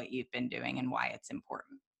validates what you've been doing and why it's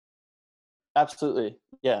important. absolutely,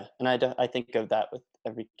 yeah. And I think of that with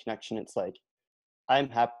every connection. It's like I'm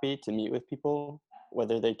happy to meet with people,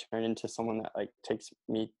 whether they turn into someone that like takes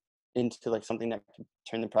me into like something that can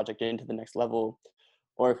turn the project into the next level,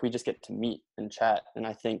 or if we just get to meet and chat. And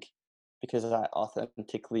I think because I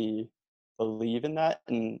authentically believe in that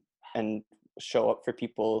and show up for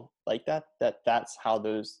people like that, that's how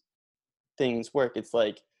those things work. It's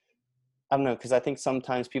like I don't know, because I think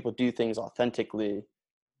sometimes people do things authentically,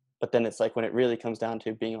 but then it's like when it really comes down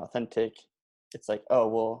to being authentic, it's like, oh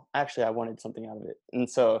well, actually I wanted something out of it. And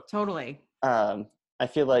so Totally. um, I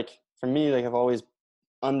feel like for me, like I've always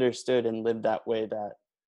understood and lived that way, that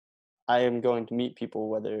I am going to meet people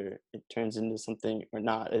whether it turns into something or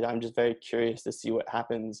not. And I'm just very curious to see what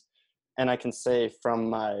happens. And I can say from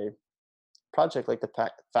my project, like the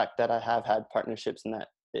fact that I have had partnerships and that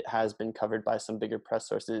it has been covered by some bigger press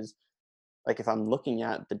sources, like if I'm looking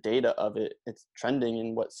at the data of it, it's trending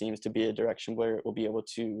in what seems to be a direction where it will be able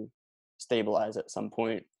to stabilize at some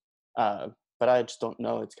point. Uh, but I just don't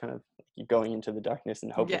know. It's kind of like going into the darkness and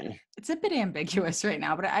Yeah, hoping. it's a bit ambiguous right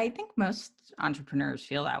now, but I think most entrepreneurs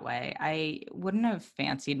feel that way. I wouldn't have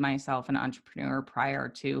fancied myself an entrepreneur prior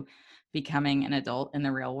to becoming an adult in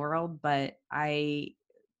the real world, but I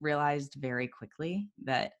realized very quickly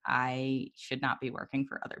that I should not be working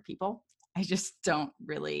for other people. I just don't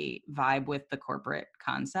really vibe with the corporate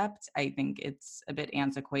concept. I think it's a bit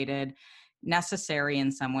antiquated, necessary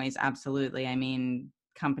in some ways, absolutely. I mean,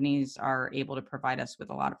 companies are able to provide us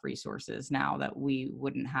with a lot of resources now that we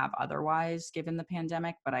wouldn't have otherwise given the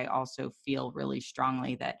pandemic. But I also feel really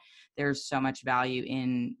strongly that there's so much value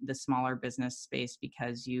in the smaller business space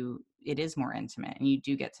because it is more intimate and you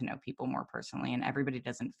do get to know people more personally, and everybody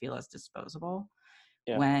doesn't feel as disposable.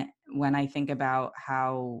 Yeah, When I think about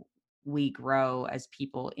how we grow as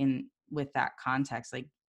people in with that context, like,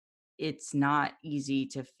 it's not easy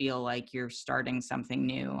to feel like you're starting something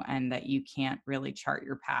new and that you can't really chart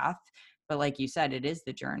your path. But like you said, it is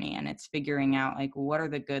the journey, and it's figuring out like, what are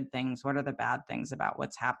the good things? What are the bad things about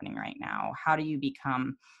what's happening right now? How do you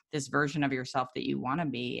become this version of yourself that you want to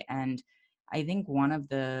be? And I think one of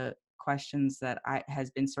the questions that has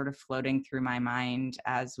been sort of floating through my mind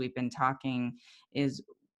as we've been talking is,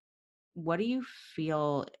 what do you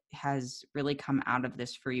feel has really come out of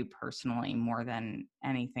this for you personally more than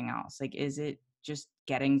anything else? Like, is it just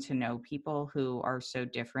getting to know people who are so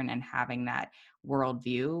different and having that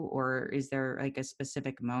worldview? Or is there like a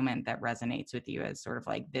specific moment that resonates with you as sort of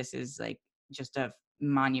like, this is like just a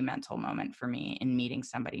monumental moment for me in meeting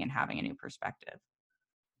somebody and having a new perspective?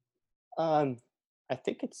 Um, I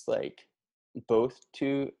think it's like both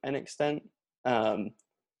to an extent. Um,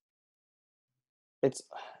 it's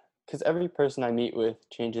because every person I meet with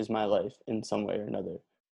changes my life in some way or another.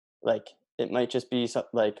 Like it might just be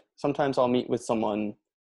like sometimes I'll meet with someone.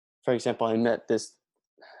 For example, I met this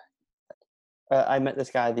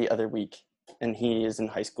guy the other week, and he is in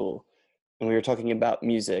high school, and we were talking about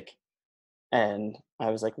music, and I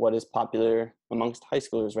was like, "What is popular amongst high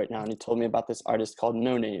schoolers right now?" And he told me about this artist called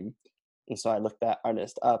No Name, and so I looked that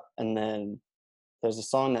artist up, and then there's a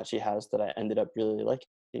song that she has that I ended up really liking,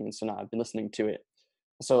 and so now I've been listening to it.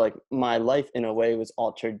 So like my life in a way was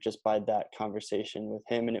altered just by that conversation with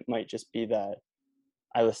him, and it might just be that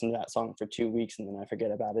I listened to that song for 2 weeks and then I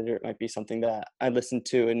forget about it, or it might be something that I listened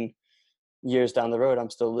to and years down the road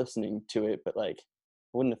I'm still listening to it, but like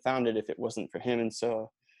I wouldn't have found it if it wasn't for him. And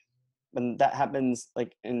so when that happens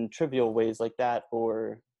like in trivial ways like that,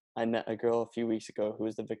 or I met a girl a few weeks ago who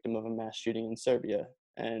was the victim of a mass shooting in Serbia,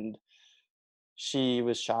 and she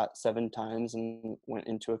was shot 7 times and went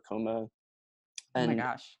into a coma. Oh my And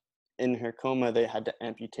gosh. in her coma, they had to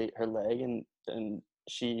amputate her leg, and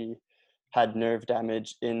she had nerve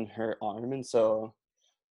damage in her arm. And so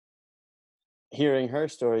hearing her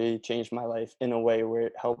story changed my life in a way where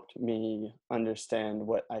it helped me understand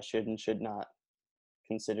what I should and should not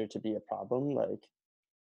consider to be a problem. Like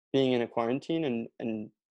being in a quarantine and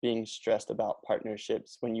being stressed about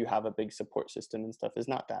partnerships when you have a big support system and stuff is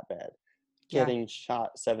not that bad. Yeah. Getting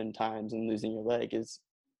shot 7 times and losing your leg is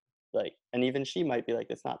like, and even she might be like,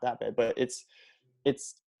 it's not that bad, but it's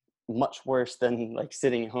much worse than like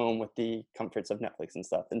sitting home with the comforts of Netflix and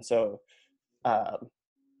stuff. And so um,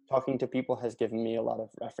 talking to people has given me a lot of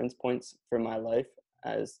reference points for my life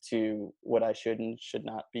as to what I should and should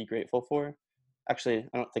not be grateful for. Actually,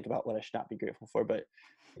 I don't think about what I should not be grateful for, but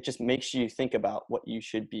it just makes you think about what you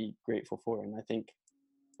should be grateful for. And I think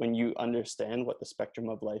when you understand what the spectrum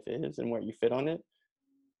of life is and where you fit on it,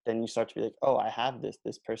 then you start to be like, oh, I have this.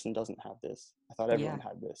 This person doesn't have this. I thought everyone Yeah.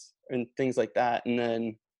 had this, and things like that. And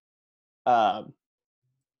then, um,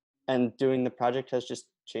 and doing the project has just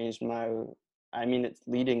changed my. I mean, it's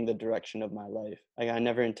leading the direction of my life. Like I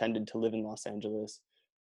never intended to live in Los Angeles,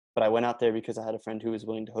 but I went out there because I had a friend who was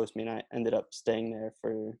willing to host me, and I ended up staying there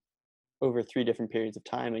for over 3 different periods of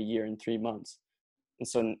time, a year and 3 months. And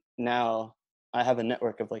so now I have a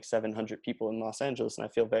network of like 700 people in Los Angeles, and I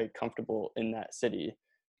feel very comfortable in that city.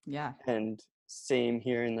 Yeah. And same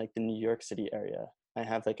here in like the New York City area. I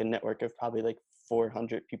have like a network of probably like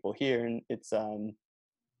 400 people here, and it's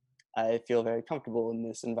I feel very comfortable in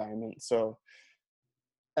this environment. So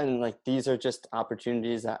and like these are just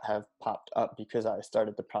opportunities that have popped up because I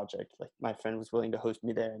started the project. Like my friend was willing to host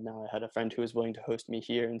me there, and now I had a friend who was willing to host me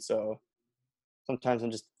here. And so sometimes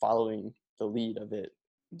I'm just following the lead of it.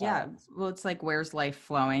 Yeah, well, it's like, where's life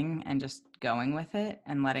flowing and just going with it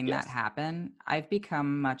and letting that Yes. happen. I've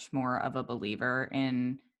become much more of a believer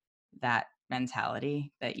in that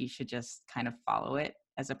mentality that you should just kind of follow it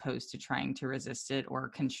as opposed to trying to resist it or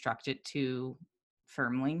construct it too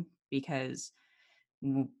firmly, because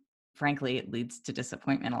w- frankly, it leads to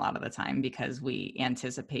disappointment a lot of the time because we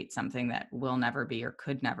anticipate something that will never be or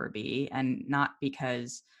could never be. And not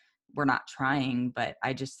because we're not trying, but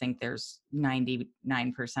I just think there's 99%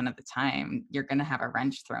 of the time you're going to have a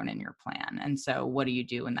wrench thrown in your plan. And so, what do you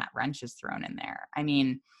do when that wrench is thrown in there? I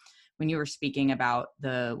mean, when you were speaking about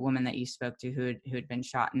the woman that you spoke to who had been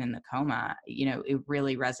shot and in the coma, it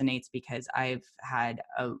really resonates because I've had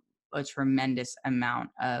a tremendous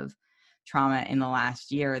amount of trauma in the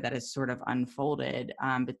last year that has sort of unfolded,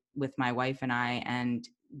 but with my wife and I, and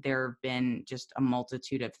there have been just a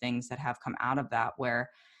multitude of things that have come out of that, where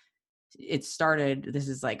it started, this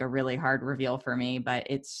is like a really hard reveal for me, but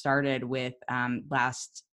it started with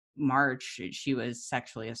last March. She was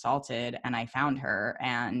sexually assaulted and I found her,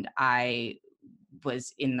 and I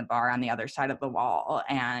was in the bar on the other side of the wall,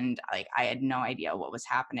 and like I had no idea what was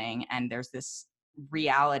happening. And there's this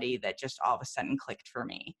reality that just all of a sudden clicked for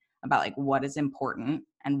me about like what is important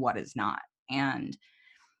and what is not. And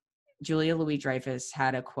Julia Louis-Dreyfus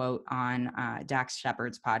had a quote on Dax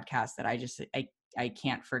Shepard's podcast that I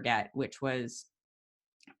can't forget, which was,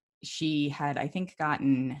 she had, I think,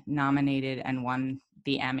 gotten nominated and won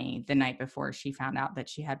the Emmy the night before she found out that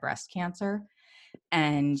she had breast cancer.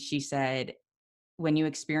 And she said, when you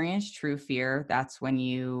experience true fear, that's when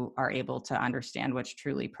you are able to understand what's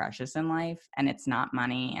truly precious in life. And it's not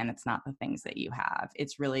money and it's not the things that you have.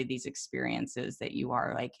 It's really these experiences that you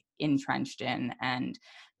are like entrenched in and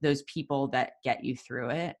those people that get you through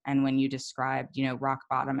it. And when you described, rock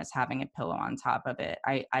bottom as having a pillow on top of it,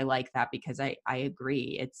 I like that because I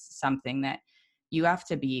agree. It's something that you have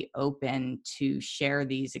to be open to share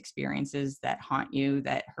these experiences that haunt you,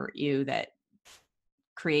 that hurt you, that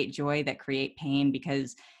create joy, that create pain,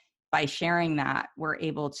 because by sharing that, we're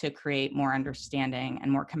able to create more understanding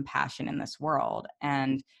and more compassion in this world.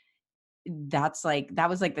 And that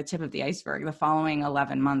was like the tip of the iceberg. The following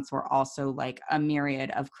 11 months were also like a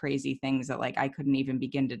myriad of crazy things that like I couldn't even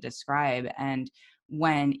begin to describe. And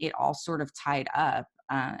when it all sort of tied up,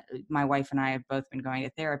 my wife and I have both been going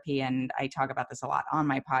to therapy, and I talk about this a lot on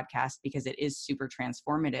my podcast because it is super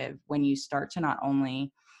transformative when you start to not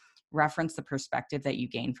only reference the perspective that you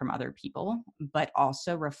gain from other people, but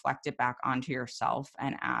also reflect it back onto yourself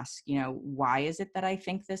and ask, why is it that I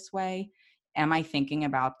think this way? Am I thinking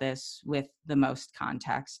about this with the most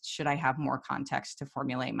context? Should I have more context to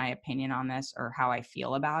formulate my opinion on this or how I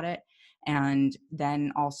feel about it? And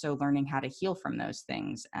then also learning how to heal from those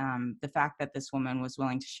things. The fact that this woman was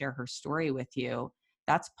willing to share her story with you,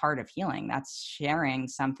 that's part of healing. That's sharing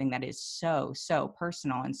something that is so, so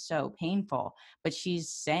personal and so painful. But she's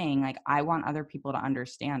saying, like, I want other people to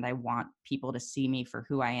understand. I want people to see me for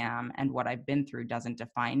who I am, and what I've been through doesn't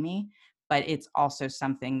define me. But it's also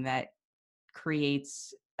something that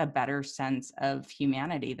creates a better sense of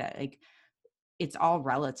humanity, that like it's all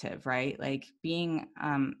relative, right? Like being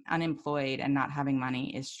unemployed and not having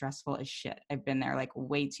money is stressful as shit. I've been there like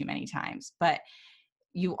way too many times. But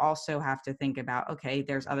you also have to think about, okay,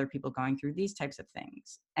 there's other people going through these types of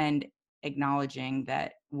things, and acknowledging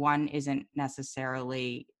that one isn't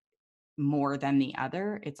necessarily more than the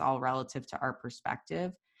other. It's all relative to our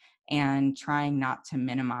perspective, and trying not to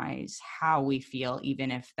minimize how we feel,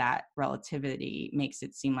 even if that relativity makes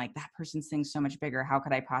it seem like that person's thing's so much bigger. How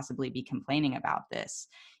could I possibly be complaining about this?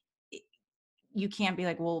 You can't be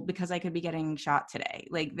like, well, because I could be getting shot today.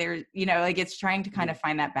 Like there, like it's trying to kind of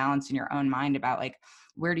find that balance in your own mind about like,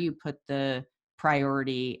 where do you put the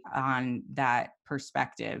priority on that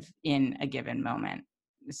perspective in a given moment,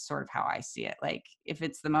 is sort of how I see it. Like if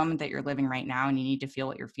it's the moment that you're living right now and you need to feel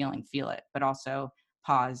what you're feeling, feel it, but also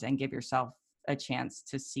pause and give yourself a chance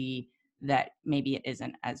to see that maybe it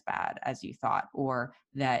isn't as bad as you thought, or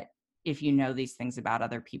that if you know these things about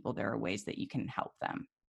other people, there are ways that you can help them.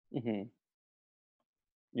 Mm-hmm.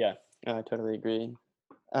 Yeah, I totally agree.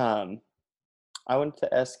 I wanted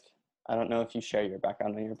to ask, I don't know if you share your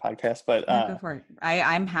background on your podcast, but No, go for it.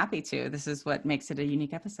 I'm happy to. This is what makes it a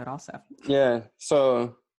unique episode also. yeah,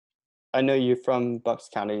 so I know you're from Bucks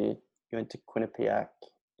County. You went to Quinnipiac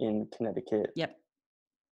in Connecticut. Yep,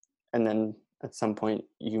 And then at some point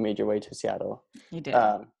you made your way to Seattle. you did.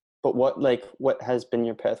 But what has been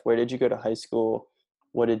your path? Where did you go to high school?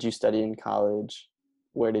 What did you study in college?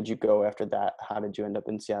 Where did you go after that? How did you end up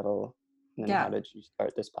in Seattle? And then Yeah. how did you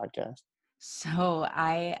start this podcast? So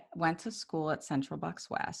I went to school at Central Bucks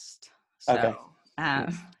West. So Okay.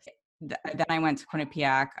 nice. Then I went to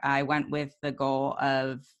Quinnipiac. I went with the goal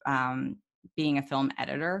of being a film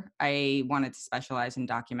editor. I wanted to specialize in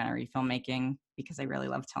documentary filmmaking because I really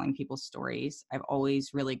love telling people stories. I've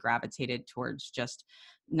always really gravitated towards just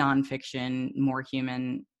nonfiction, more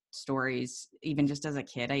human stories. Even just as a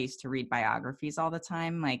kid, I used to read biographies all the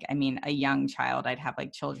time. Like, I mean, a young child, I'd have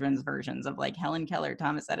like children's versions of like Helen Keller,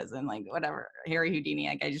 Thomas Edison, like whatever, Harry Houdini.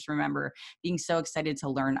 Like, I just remember being so excited to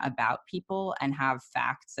learn about people and have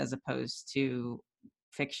facts as opposed to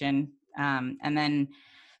fiction. And then,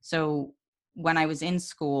 so when I was in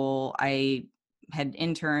school, I had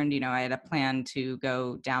interned, I had a plan to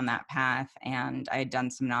go down that path, and I had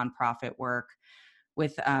done some nonprofit work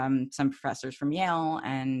with some professors from Yale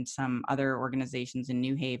and some other organizations in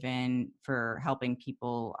New Haven for helping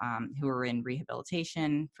people who are in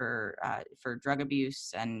rehabilitation for drug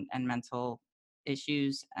abuse and mental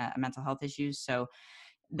issues, mental health issues. So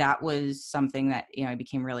that was something that I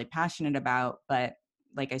became really passionate about. But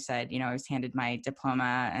like I said, I was handed my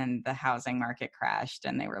diploma and the housing market crashed,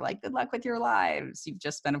 and they were like, good luck with your lives. You've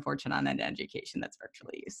just spent a fortune on an education that's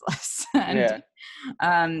virtually useless. And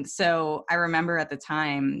Yeah. so I remember at the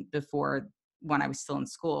time, before when I was still in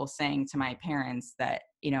school, saying to my parents that,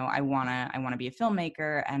 I want to be a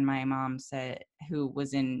filmmaker. And my mom said, who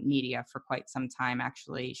was in media for quite some time,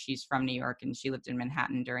 actually, she's from New York and she lived in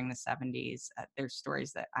Manhattan during the 70s. There's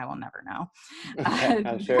stories that I will never know. Okay,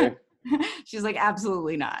 I'm sure. She's like,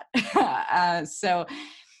 absolutely not. So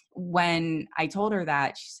when I told her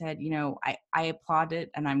that, she said, I applaud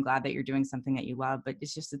it and I'm glad that you're doing something that you love, but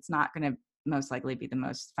it's not going to most likely be the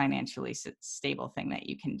most financially stable thing that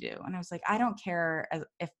you can do. And I was like, I don't care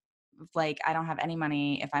if like I don't have any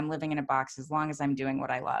money, if I'm living in a box, as long as I'm doing what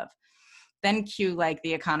I love. Then cue like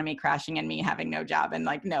the economy crashing and me having no job and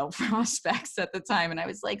like no prospects at the time. And I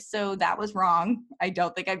was like, so that was wrong. I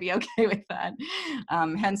don't think I'd be okay with that.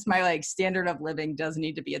 Hence my like standard of living does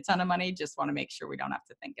need to be a ton of money. Just want to make sure we don't have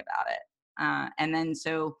to think about it. And then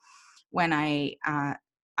so when I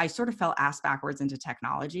sort of fell ass backwards into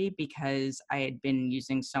technology because I had been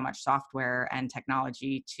using so much software and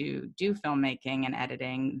technology to do filmmaking and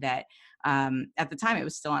editing that at the time it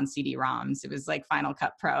was still on CD-ROMs. It was like Final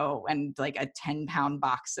Cut Pro and like a 10-pound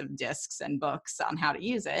box of discs and books on how to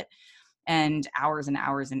use it, and hours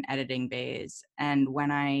in editing bays. And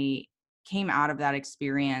when I came out of that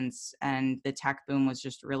experience and the tech boom was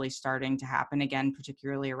just really starting to happen again,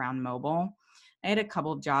 particularly around mobile, I had a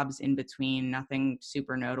couple of jobs in between, nothing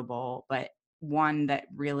super notable, but one that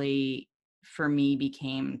really for me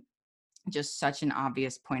became just such an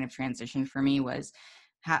obvious point of transition for me was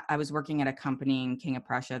I was working at a company in King of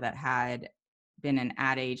Prussia that had been an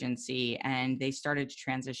ad agency, and they started to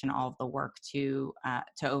transition all of the work to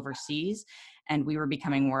overseas, and we were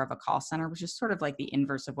becoming more of a call center, which is sort of like the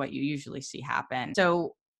inverse of what you usually see happen.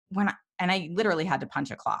 So and I literally had to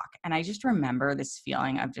punch a clock, and I just remember this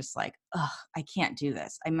feeling of just like, ugh, I can't do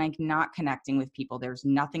this. I'm like not connecting with people. There's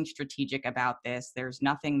nothing strategic about this. There's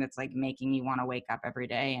nothing that's like making me want to wake up every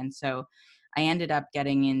day. And so I ended up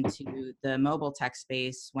getting into the mobile tech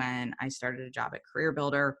space when I started a job at Career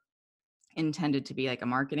Builder, intended to be like a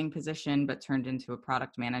marketing position, but turned into a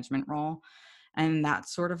product management role. And that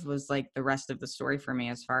sort of was like the rest of the story for me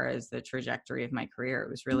as far as the trajectory of my career. It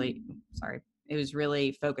was really, sorry, it was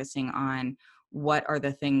really focusing on what are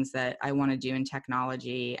the things that I want to do in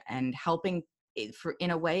technology and helping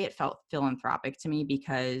in a way it felt philanthropic to me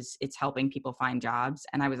because it's helping people find jobs,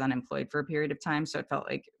 and I was unemployed for a period of time, so it felt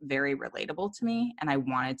like very relatable to me, and I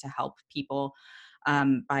wanted to help people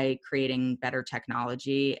by creating better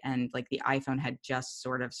technology. And like the iPhone had just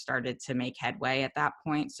sort of started to make headway at that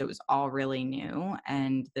point, so it was all really new,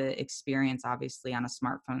 and the experience obviously on a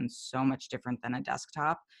smartphone is so much different than a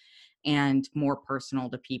desktop and more personal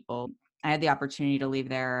to people. I had the opportunity to leave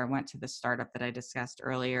there. I went to the startup that I discussed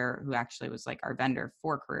earlier, who actually was like our vendor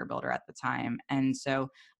for Career Builder at the time. And so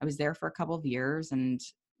I was there for a couple of years, and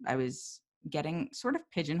I was getting sort of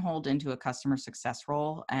pigeonholed into a customer success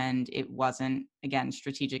role. And it wasn't, again,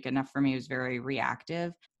 strategic enough for me. It was very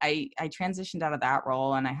reactive. I transitioned out of that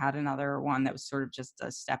role, and I had another one that was sort of just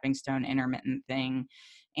a stepping stone, intermittent thing,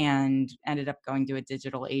 and ended up going to a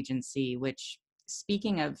digital agency, which,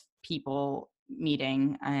 speaking of people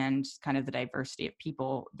meeting and kind of the diversity of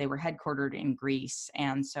people, they were headquartered in Greece.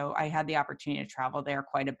 And so I had the opportunity to travel there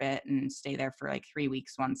quite a bit and stay there for like 3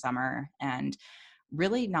 weeks one summer, and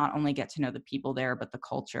really not only get to know the people there, but the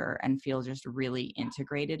culture, and feel just really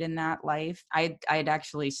integrated in that life. I had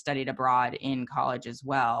actually studied abroad in college as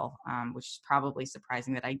well, which is probably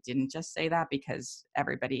surprising that I didn't just say that, because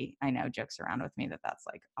everybody I know jokes around with me that that's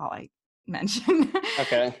like all I mention.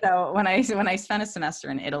 Okay. So when I spent a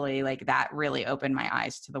semester in Italy, like that really opened my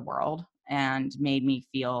eyes to the world and made me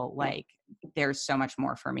feel like there's so much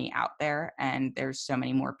more for me out there, and there's so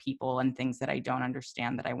many more people and things that I don't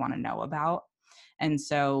understand that I want to know about. And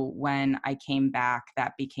so when I came back,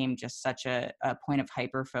 that became just such a point of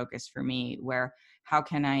hyper focus for me, where how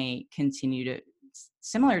can I continue to,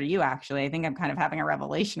 similar to you, actually, I think I'm kind of having a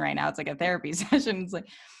revelation right now. It's like a therapy session. It's like,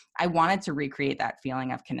 I wanted to recreate that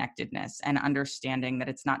feeling of connectedness and understanding that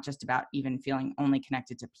it's not just about even feeling only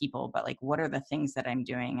connected to people, but like, what are the things that I'm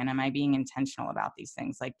doing? And am I being intentional about these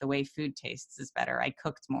things? Like the way food tastes is better. I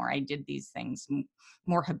cooked more. I did these things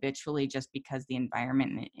more habitually just because the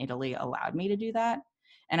environment in Italy allowed me to do that.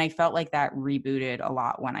 And I felt like that rebooted a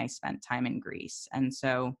lot when I spent time in Greece. And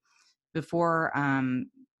so before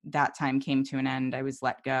that time came to an end, I was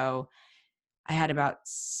let go. I had about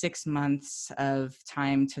 6 months of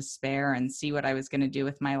time to spare and see what I was going to do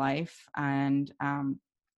with my life. And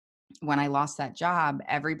when I lost that job,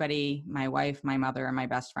 everybody, my wife, my mother, and my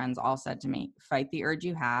best friends all said to me, fight the urge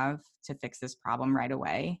you have to fix this problem right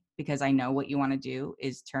away, because I know what you want to do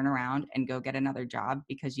is turn around and go get another job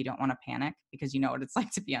because you don't want to panic, because you know what it's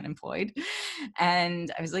like to be unemployed.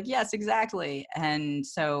 And I was like, yes, exactly. And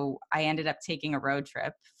so I ended up taking a road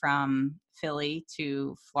trip from Philly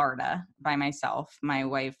to Florida by myself. My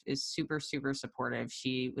wife is super, super supportive.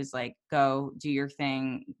 She was like, go do your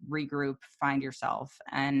thing, regroup, find yourself,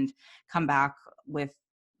 and come back with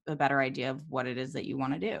a better idea of what it is that you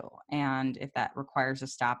want to do. And if that requires a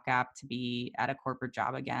stopgap to be at a corporate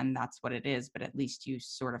job again, that's what it is. But at least you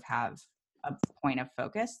sort of have a point of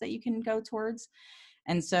focus that you can go towards.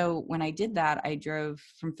 And so when I did that, I drove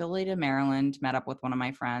from Philly to Maryland, met up with one of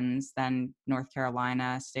my friends, then North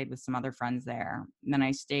Carolina, stayed with some other friends there. And then I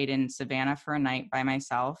stayed in Savannah for a night by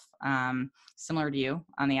myself, similar to you,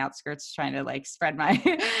 on the outskirts, trying to like spread my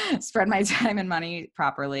spread my time and money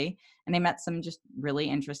properly. And I met some just really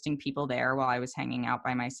interesting people there while I was hanging out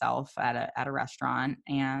by myself at a restaurant.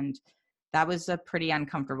 And that was a pretty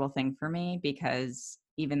uncomfortable thing for me, because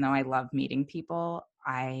even though I love meeting people,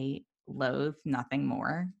 I loathe nothing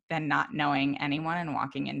more than not knowing anyone and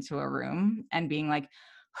walking into a room and being like,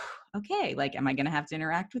 okay, like, am I going to have to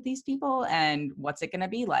interact with these people? And what's it going to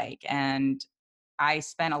be like? And I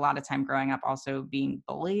spent a lot of time growing up also being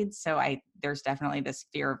bullied. So there's definitely this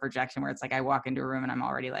fear of rejection where it's like I walk into a room and I'm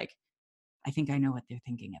already like, I think I know what they're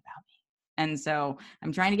thinking about me. And so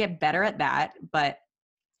I'm trying to get better at that. But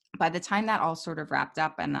by the time that all sort of wrapped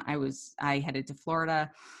up and I headed to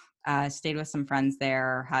Florida, stayed with some friends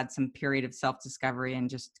there, had some period of self-discovery and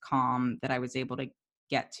just calm that I was able to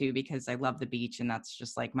get to, because I love the beach and that's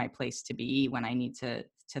just like my place to be when I need to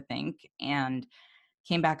think. And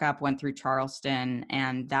came back up, went through Charleston,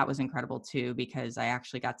 and that was incredible too, because I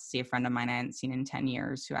actually got to see a friend of mine I hadn't seen in 10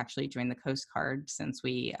 years who actually joined the Coast Guard since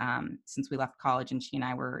we left college, and she and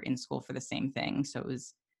I were in school for the same thing. So it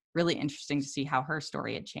was really interesting to see how her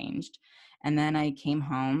story had changed. And then I came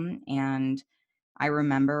home, and I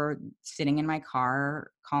remember sitting in my car,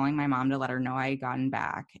 calling my mom to let her know I had gotten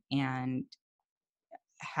back, and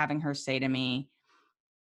having her say to me,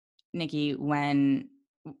 Nikki, when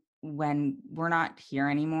we're not here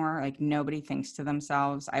anymore, like nobody thinks to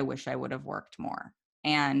themselves, I wish I would have worked more.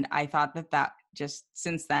 And I thought that just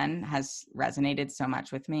since then has resonated so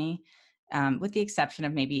much with me. With the exception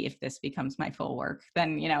of maybe if this becomes my full work,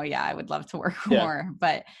 then, yeah, I would love to work Yeah. more.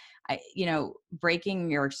 But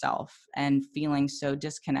breaking yourself and feeling so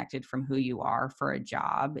disconnected from who you are for a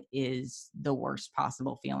job is the worst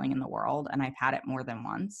possible feeling in the world. And I've had it more than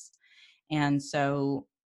once. And so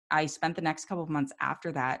I spent the next couple of months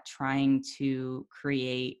after that trying to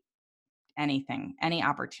create anything, any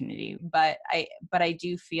opportunity. But I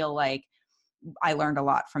do feel like I learned a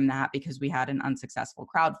lot from that, because we had an unsuccessful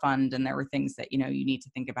crowdfund, and there were things that, you need to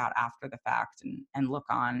think about after the fact and look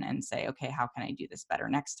on and say, okay, how can I do this better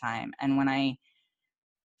next time? And when I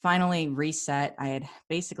finally reset, I had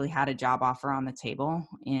basically had a job offer on the table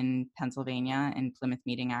in Pennsylvania, in Plymouth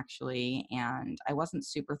Meeting actually, and I wasn't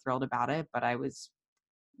super thrilled about it, but I was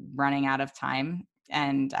running out of time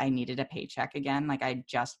and I needed a paycheck again. Like I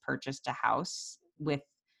just purchased a house with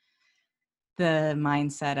the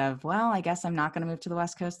mindset of, well, I guess I'm not going to move to the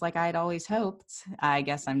West Coast like I'd always hoped. I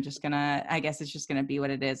guess it's just going to be what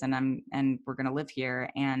it is. And we're going to live here.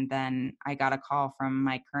 And then I got a call from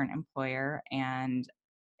my current employer and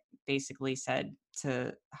basically said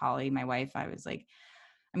to Holly, my wife, I was like,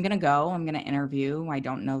 I'm going to go, I'm going to interview. I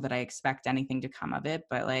don't know that I expect anything to come of it,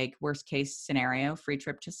 but like worst case scenario, free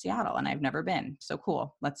trip to Seattle. And I've never been. So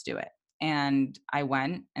cool. Let's do it. And I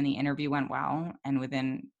went and the interview went well. And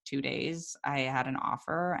within 2 days, I had an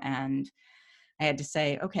offer and I had to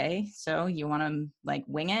say, okay, so you want to like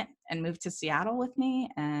wing it and move to Seattle with me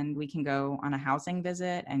and we can go on a housing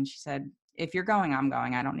visit? And she said, if you're going, I'm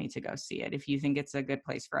going. I don't need to go see it. If you think it's a good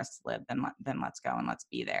place for us to live, then let's go and let's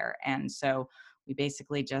be there. And so we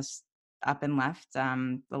basically just up and left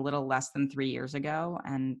a little less than 3 years ago.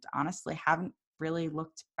 And honestly, haven't really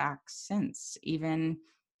looked back since, even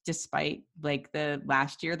despite like the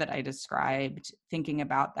last year that I described, thinking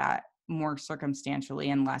about that more circumstantially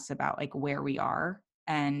and less about like where we are,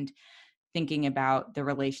 and thinking about the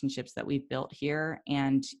relationships that we've built here.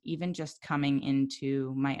 And even just coming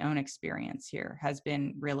into my own experience here has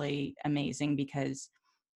been really amazing, because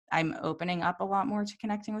I'm opening up a lot more to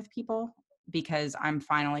connecting with people, because I'm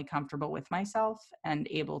finally comfortable with myself and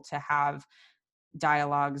able to have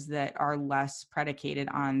dialogues that are less predicated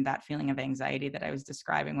on that feeling of anxiety that I was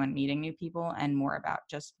describing when meeting new people, and more about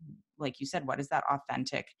just, like you said, what is that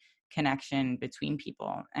authentic connection between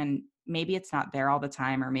people? And maybe it's not there all the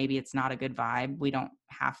time, or maybe it's not a good vibe. We don't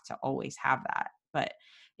have to always have that, but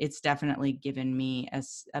it's definitely given me a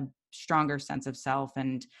stronger sense of self.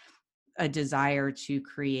 And a desire to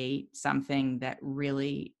create something that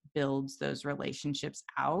really builds those relationships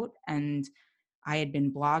out. And I had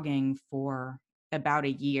been blogging for about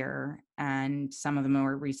a year, and some of the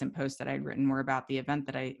more recent posts that I'd written were about the event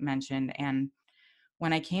that I mentioned. And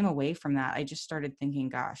when I came away from that, I just started thinking,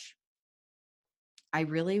 gosh, I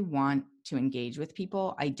really want to engage with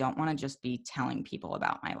people. I don't want to just be telling people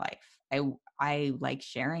about my life. I like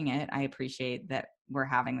sharing it. I appreciate that we're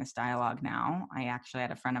having this dialogue now. I actually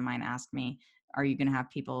had a friend of mine ask me, "Are you going to have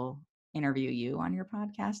people interview you on your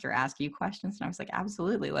podcast or ask you questions?" And I was like,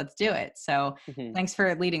 "Absolutely, let's do it." So, Hmm. thanks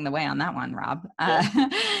for leading the way on that one, Rob. Yeah.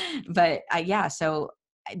 But yeah, so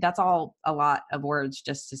that's all a lot of words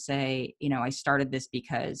just to say, I started this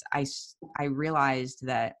because I realized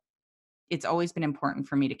that it's always been important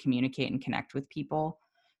for me to communicate and connect with people.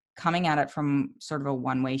 Coming at it from sort of a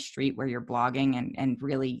one-way street where you're blogging and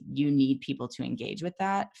really you need people to engage with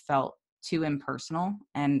that felt too impersonal.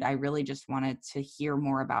 And I really just wanted to hear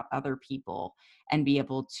more about other people and be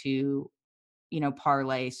able to,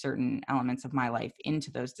 parlay certain elements of my life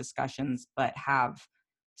into those discussions, but have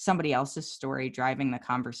somebody else's story driving the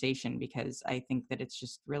conversation, because I think that it's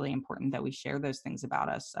just really important that we share those things about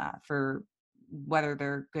us, for whether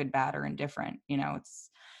they're good, bad, or indifferent. It's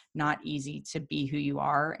not easy to be who you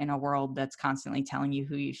are in a world that's constantly telling you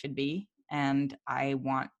who you should be. And I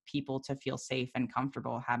want people to feel safe and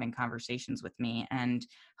comfortable having conversations with me. And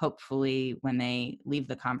hopefully, when they leave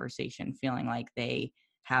the conversation feeling like they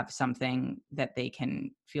have something that they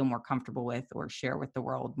can feel more comfortable with or share with the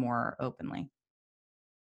world more openly.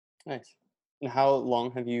 Nice. And how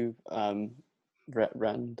long have you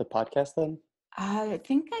run the podcast then? I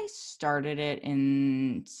think I started it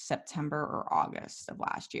in September or August of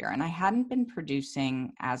last year, and I hadn't been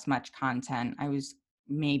producing as much content. I was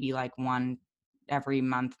maybe like one every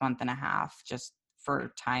month, month and a half, just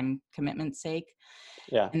for time commitment's sake.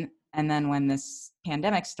 Yeah. And then when this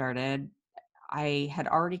pandemic started, I had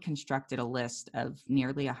already constructed a list of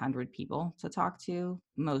nearly 100 people to talk to,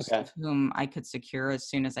 most Okay. of whom I could secure as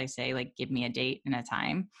soon as I say, like, give me a date and a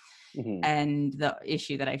time. Hmm. And the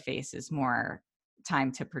issue that I face is more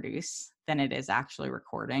time to produce than it is actually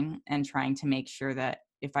recording, and trying to make sure that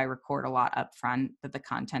if I record a lot upfront, that the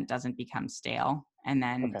content doesn't become stale and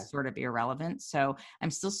then Okay. sort of irrelevant. So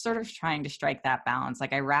I'm still sort of trying to strike that balance.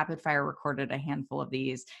 Like, I rapid fire recorded a handful of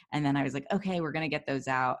these, and then I was like, okay, we're going to get those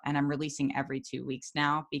out. And I'm releasing every 2 weeks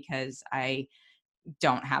now because I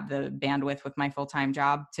don't have the bandwidth with my full-time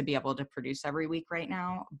job to be able to produce every week right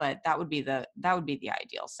now. But that would be the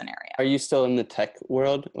ideal scenario. Are you still in the tech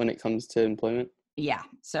world when it comes to employment? Yeah.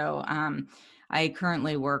 So I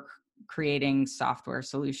currently work creating software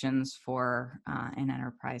solutions for an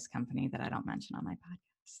enterprise company that I don't mention on my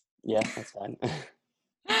Yeah, that's fine.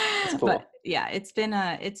 That's podcast. But cool. yeah, it's been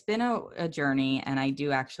a journey, and I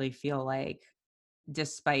do actually feel like,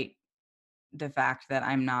 despite the fact that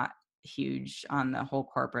I'm not huge on the whole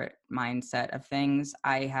corporate mindset of things,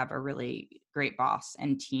 I have a really great boss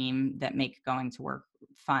and team that make going to work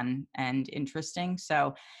fun and interesting.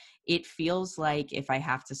 So it feels like if I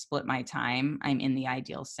have to split my time, I'm in the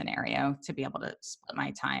ideal scenario to be able to split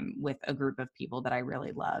my time with a group of people that I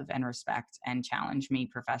really love and respect and challenge me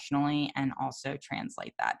professionally, and also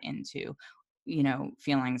translate that into,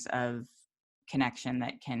 feelings of connection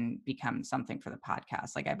that can become something for the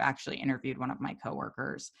podcast. Like, I've actually interviewed one of my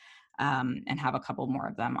coworkers, and have a couple more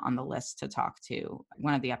of them on the list to talk to.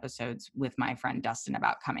 One of the episodes with my friend Dustin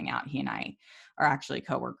about coming out, he and I are actually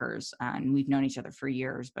coworkers, and we've known each other for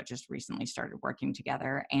years, but just recently started working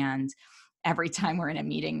together. And every time we're in a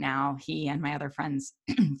meeting now, he and my other friends,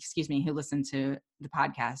 excuse me, who listen to the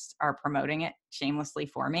podcast are promoting it shamelessly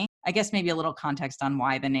for me. I guess maybe a little context on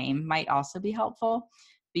why the name might also be helpful,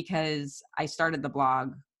 because I started the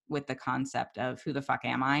blog with the concept of who the fuck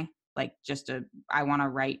am I? Like, I want to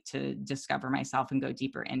write to discover myself and go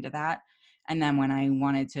deeper into that. And then when I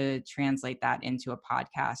wanted to translate that into a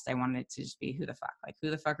podcast, I wanted it to just be who the fuck, like, who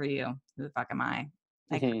the fuck are you? Who the fuck am I?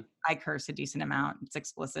 I, Hmm. I curse a decent amount. It's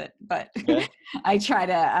explicit, but Yeah. I try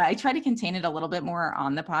to contain it a little bit more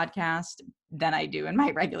on the podcast than I do in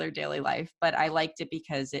my regular daily life. But I liked it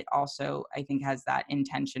because it also, I think, has that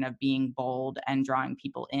intention of being bold and drawing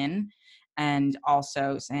people in, and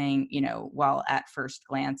also saying, while at first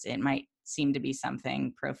glance it might seem to be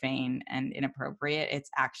something profane and inappropriate, it's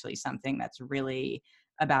actually something that's really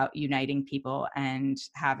about uniting people and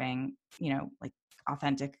having, like,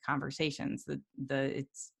 authentic conversations.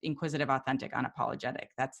 It's inquisitive, authentic, unapologetic.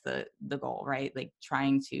 That's the goal, right? Like,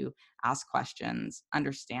 trying to ask questions,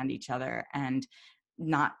 understand each other, and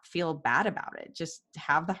not feel bad about it. Just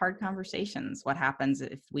have the hard conversations. What happens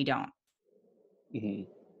if we don't? Hmm.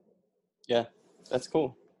 Yeah, that's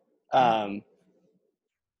cool. Yeah. Um,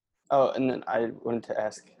 oh, and then I wanted to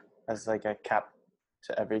ask, as like a cap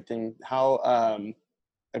to everything, how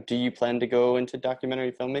do you plan to go into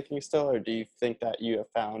documentary filmmaking still, or do you think that you have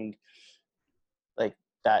found like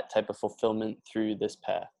that type of fulfillment through this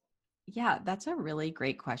path? Yeah, that's a really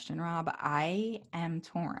great question, Rob. I am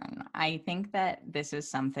torn. I think that this is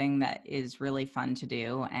something that is really fun to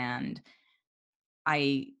do. And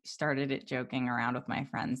I started it joking around with my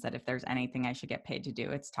friends that if there's anything I should get paid to do,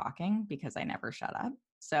 it's talking because I never shut up.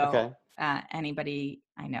 So Okay. anybody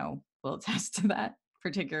I know will attest to that,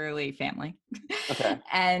 particularly family. Okay.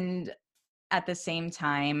 And at the same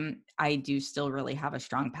time, I do still really have a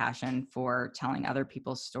strong passion for telling other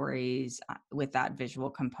people's stories with that visual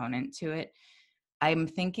component to it. I'm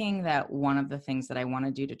thinking that one of the things that I want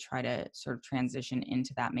to do to try to sort of transition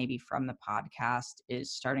into that, maybe from the podcast,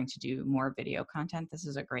 is starting to do more video content. This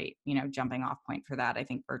is a great, jumping off point for that, I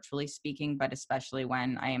think, virtually speaking, but especially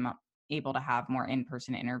when I am able to have more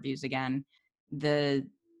in-person interviews again.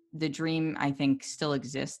 The dream, I think, still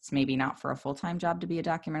exists, maybe not for a full-time job to be a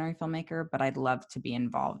documentary filmmaker, but I'd love to be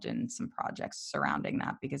involved in some projects surrounding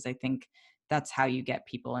that, because I think that's how you get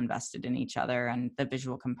people invested in each other, and the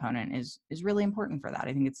visual component is really important for that.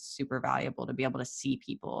 I think it's super valuable to be able to see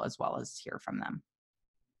people as well as hear from them.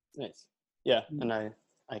 Nice. Yeah, and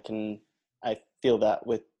I feel that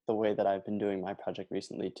with the way that I've been doing my project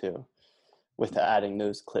recently too, with adding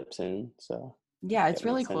those clips in. So Yeah, yeah, it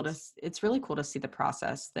makes sense. it's really cool to see the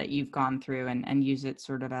process that you've gone through, and use it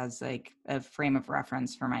sort of as like a frame of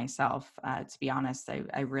reference for myself. To be honest,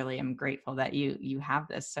 I really am grateful that you have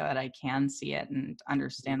this so that I can see it and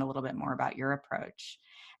understand a little bit more about your approach.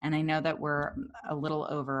 And I know that we're a little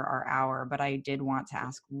over our hour, but I did want to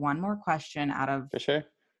ask one more question out of For sure.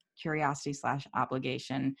 curiosity slash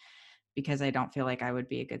obligation, because I don't feel like I would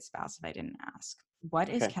be a good spouse if I didn't ask. What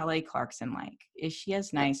is Okay. Kelly Clarkson like? Is she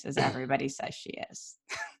as nice as everybody says she is?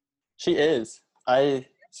 She is.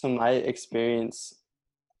 So my experience,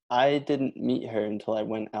 I didn't meet her until I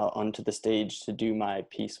went out onto the stage to do my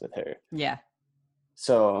piece with her. Yeah.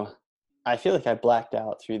 So I feel like I blacked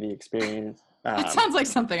out through the experience. That sounds like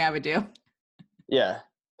something I would do. Yeah,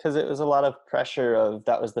 because it was a lot of pressure of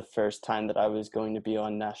that was the first time that I was going to be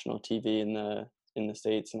on national TV in the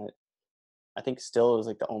States, and I think still it was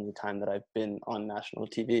like the only time that I've been on national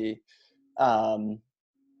TV. Um,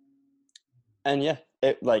 and yeah,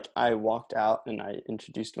 it like I walked out and I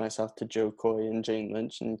introduced myself to Joe Coy and Jane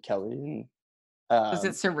Lynch and Kelly, and Was it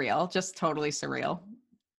um, surreal? Just totally surreal.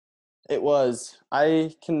 it was.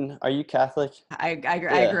 I can. Are you Catholic? I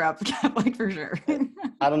Yeah. grew up Catholic for sure.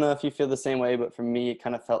 I don't know if you feel the same way, but for me, it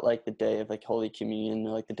kind of felt like the day of like Holy Communion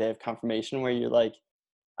or like the day of confirmation, where you're like,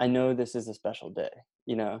 I know this is a special day,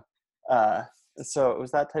 you know? Uh, so it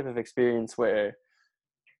was that type of experience where,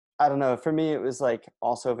 I don't know, for me, it was like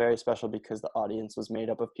also very special because the audience was made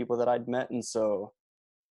up of people that I'd met. And so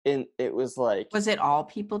it was Was it all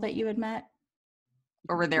people that you had met,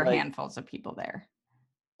 or were there like, handfuls of people there?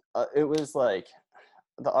 it was like,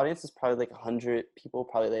 the audience is probably like 100 people,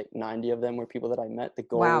 probably like 90 of them were people that I met. The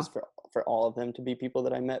goal was Wow. for all of them to be people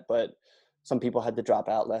that I met, but some people had to drop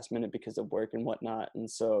out last minute because of work and whatnot. And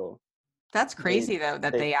so That's they, crazy though,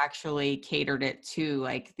 that they, they actually catered it to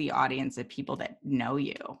like the audience of people that know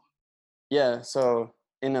you. Yeah, so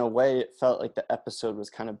in a way, it felt like the episode was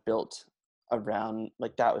kind of built around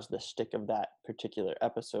like that was the shtick of that particular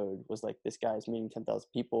episode was like this guy's meeting 10,000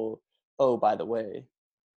 people. Oh, by the way,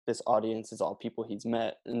 this audience is all people he's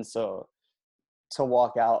met, and so to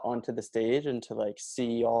walk out onto the stage and to like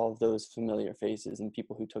see all of those familiar faces and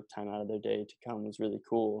people who took time out of their day to come was really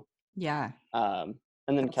cool. Yeah, Um,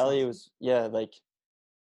 and then that's Kelly awesome. was like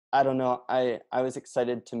I don't know, I was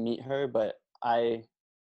excited to meet her, but I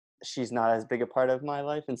she's not as big a part of my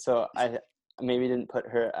life, and so I maybe didn't put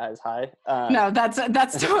her as high. No,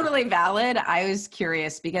 that's totally valid. I was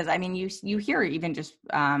curious because I mean, you hear even just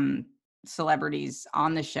celebrities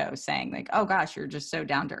on the show saying like, "Oh gosh, you're just so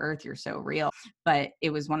down to earth, you're so real." But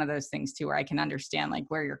it was one of those things too where I can understand like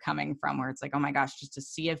where you're coming from, where it's like, "Oh my gosh, just a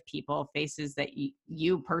sea of people, faces that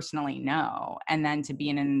you personally know, and then to be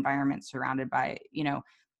in an environment surrounded by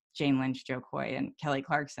Jane Lynch, Joe Coy, and Kelly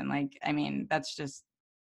Clarkson." Like, I mean, that's just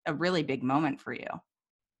a really big moment for you.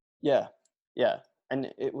 Yeah, yeah,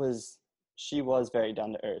 and she was very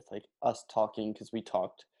down to earth, like us talking because we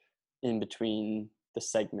talked in between the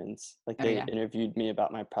segments. Like Oh they yeah. interviewed me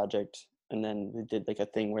about my project, and then they did like a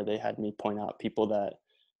thing where they had me point out people that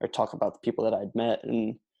or talk about the people that I'd met,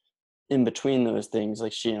 and in between those things,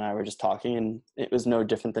 like she and I were just talking, and it was no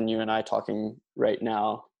different than you and I talking right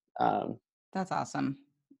now. Um, That's awesome.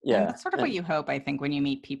 And Yeah. that's sort of what you hope, I think, when you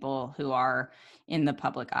meet people who are in the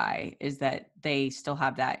public eye, is that they still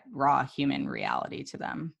have that raw human reality to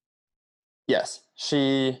them. Yes,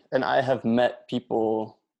 she and I have met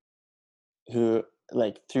people who,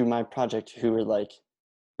 like, through my project, who are like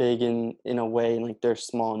big in a way in like their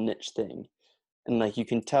small niche thing, and like you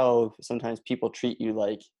can tell sometimes people treat you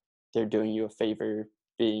like they're doing you a favor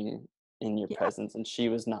being in your Yeah. presence, and she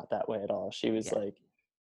was not that way at all. She was Yeah. like,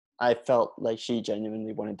 I felt like she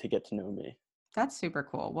genuinely wanted to get to know me. That's super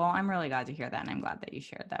cool. Well, I'm really glad to hear that. And I'm glad that you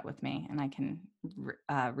shared that with me and I can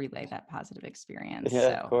relay that positive experience.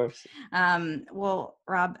 Yeah, of So, course. well,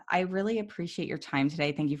 Rob, I really appreciate your time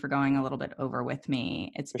today. Thank you for going a little bit over with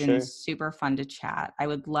me. It's For been sure. super fun to chat. I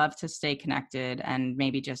would love to stay connected and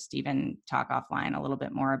maybe just even talk offline a little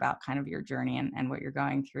bit more about kind of your journey and what you're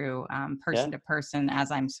going through person Yeah. to person as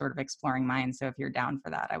I'm sort of exploring mine. So if you're down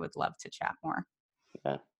for that, I would love to chat more.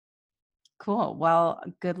 Yeah. Cool. Well,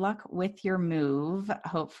 good luck with your move. Thank you.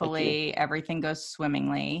 Hopefully, everything goes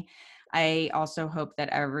swimmingly. I also hope that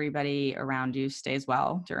everybody around you stays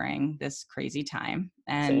well during this crazy time.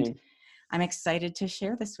 And Same. I'm excited to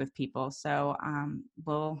share this with people. So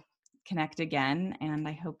we'll connect again. And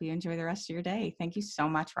I hope you enjoy the rest of your day. Thank you so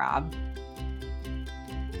much, Rob.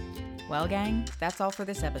 Well, gang, that's all for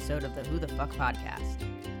this episode of the Who the Fuck podcast.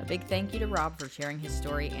 A big thank you to Rob for sharing his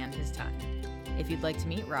story and his time. If you'd like to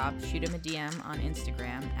meet Rob, shoot him a DM on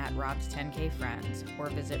Instagram at robs10kfriends or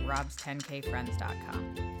visit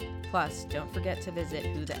robs10kfriends.com. Plus, don't forget to visit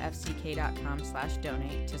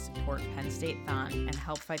whothefck.com/donate to support Penn State Thon and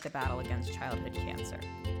help fight the battle against childhood cancer.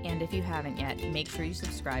 And if you haven't yet, make sure you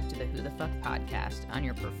subscribe to the Who the Fuck podcast on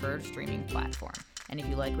your preferred streaming platform. And if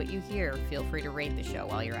you like what you hear, feel free to rate the show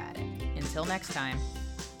while you're at it. Until next time.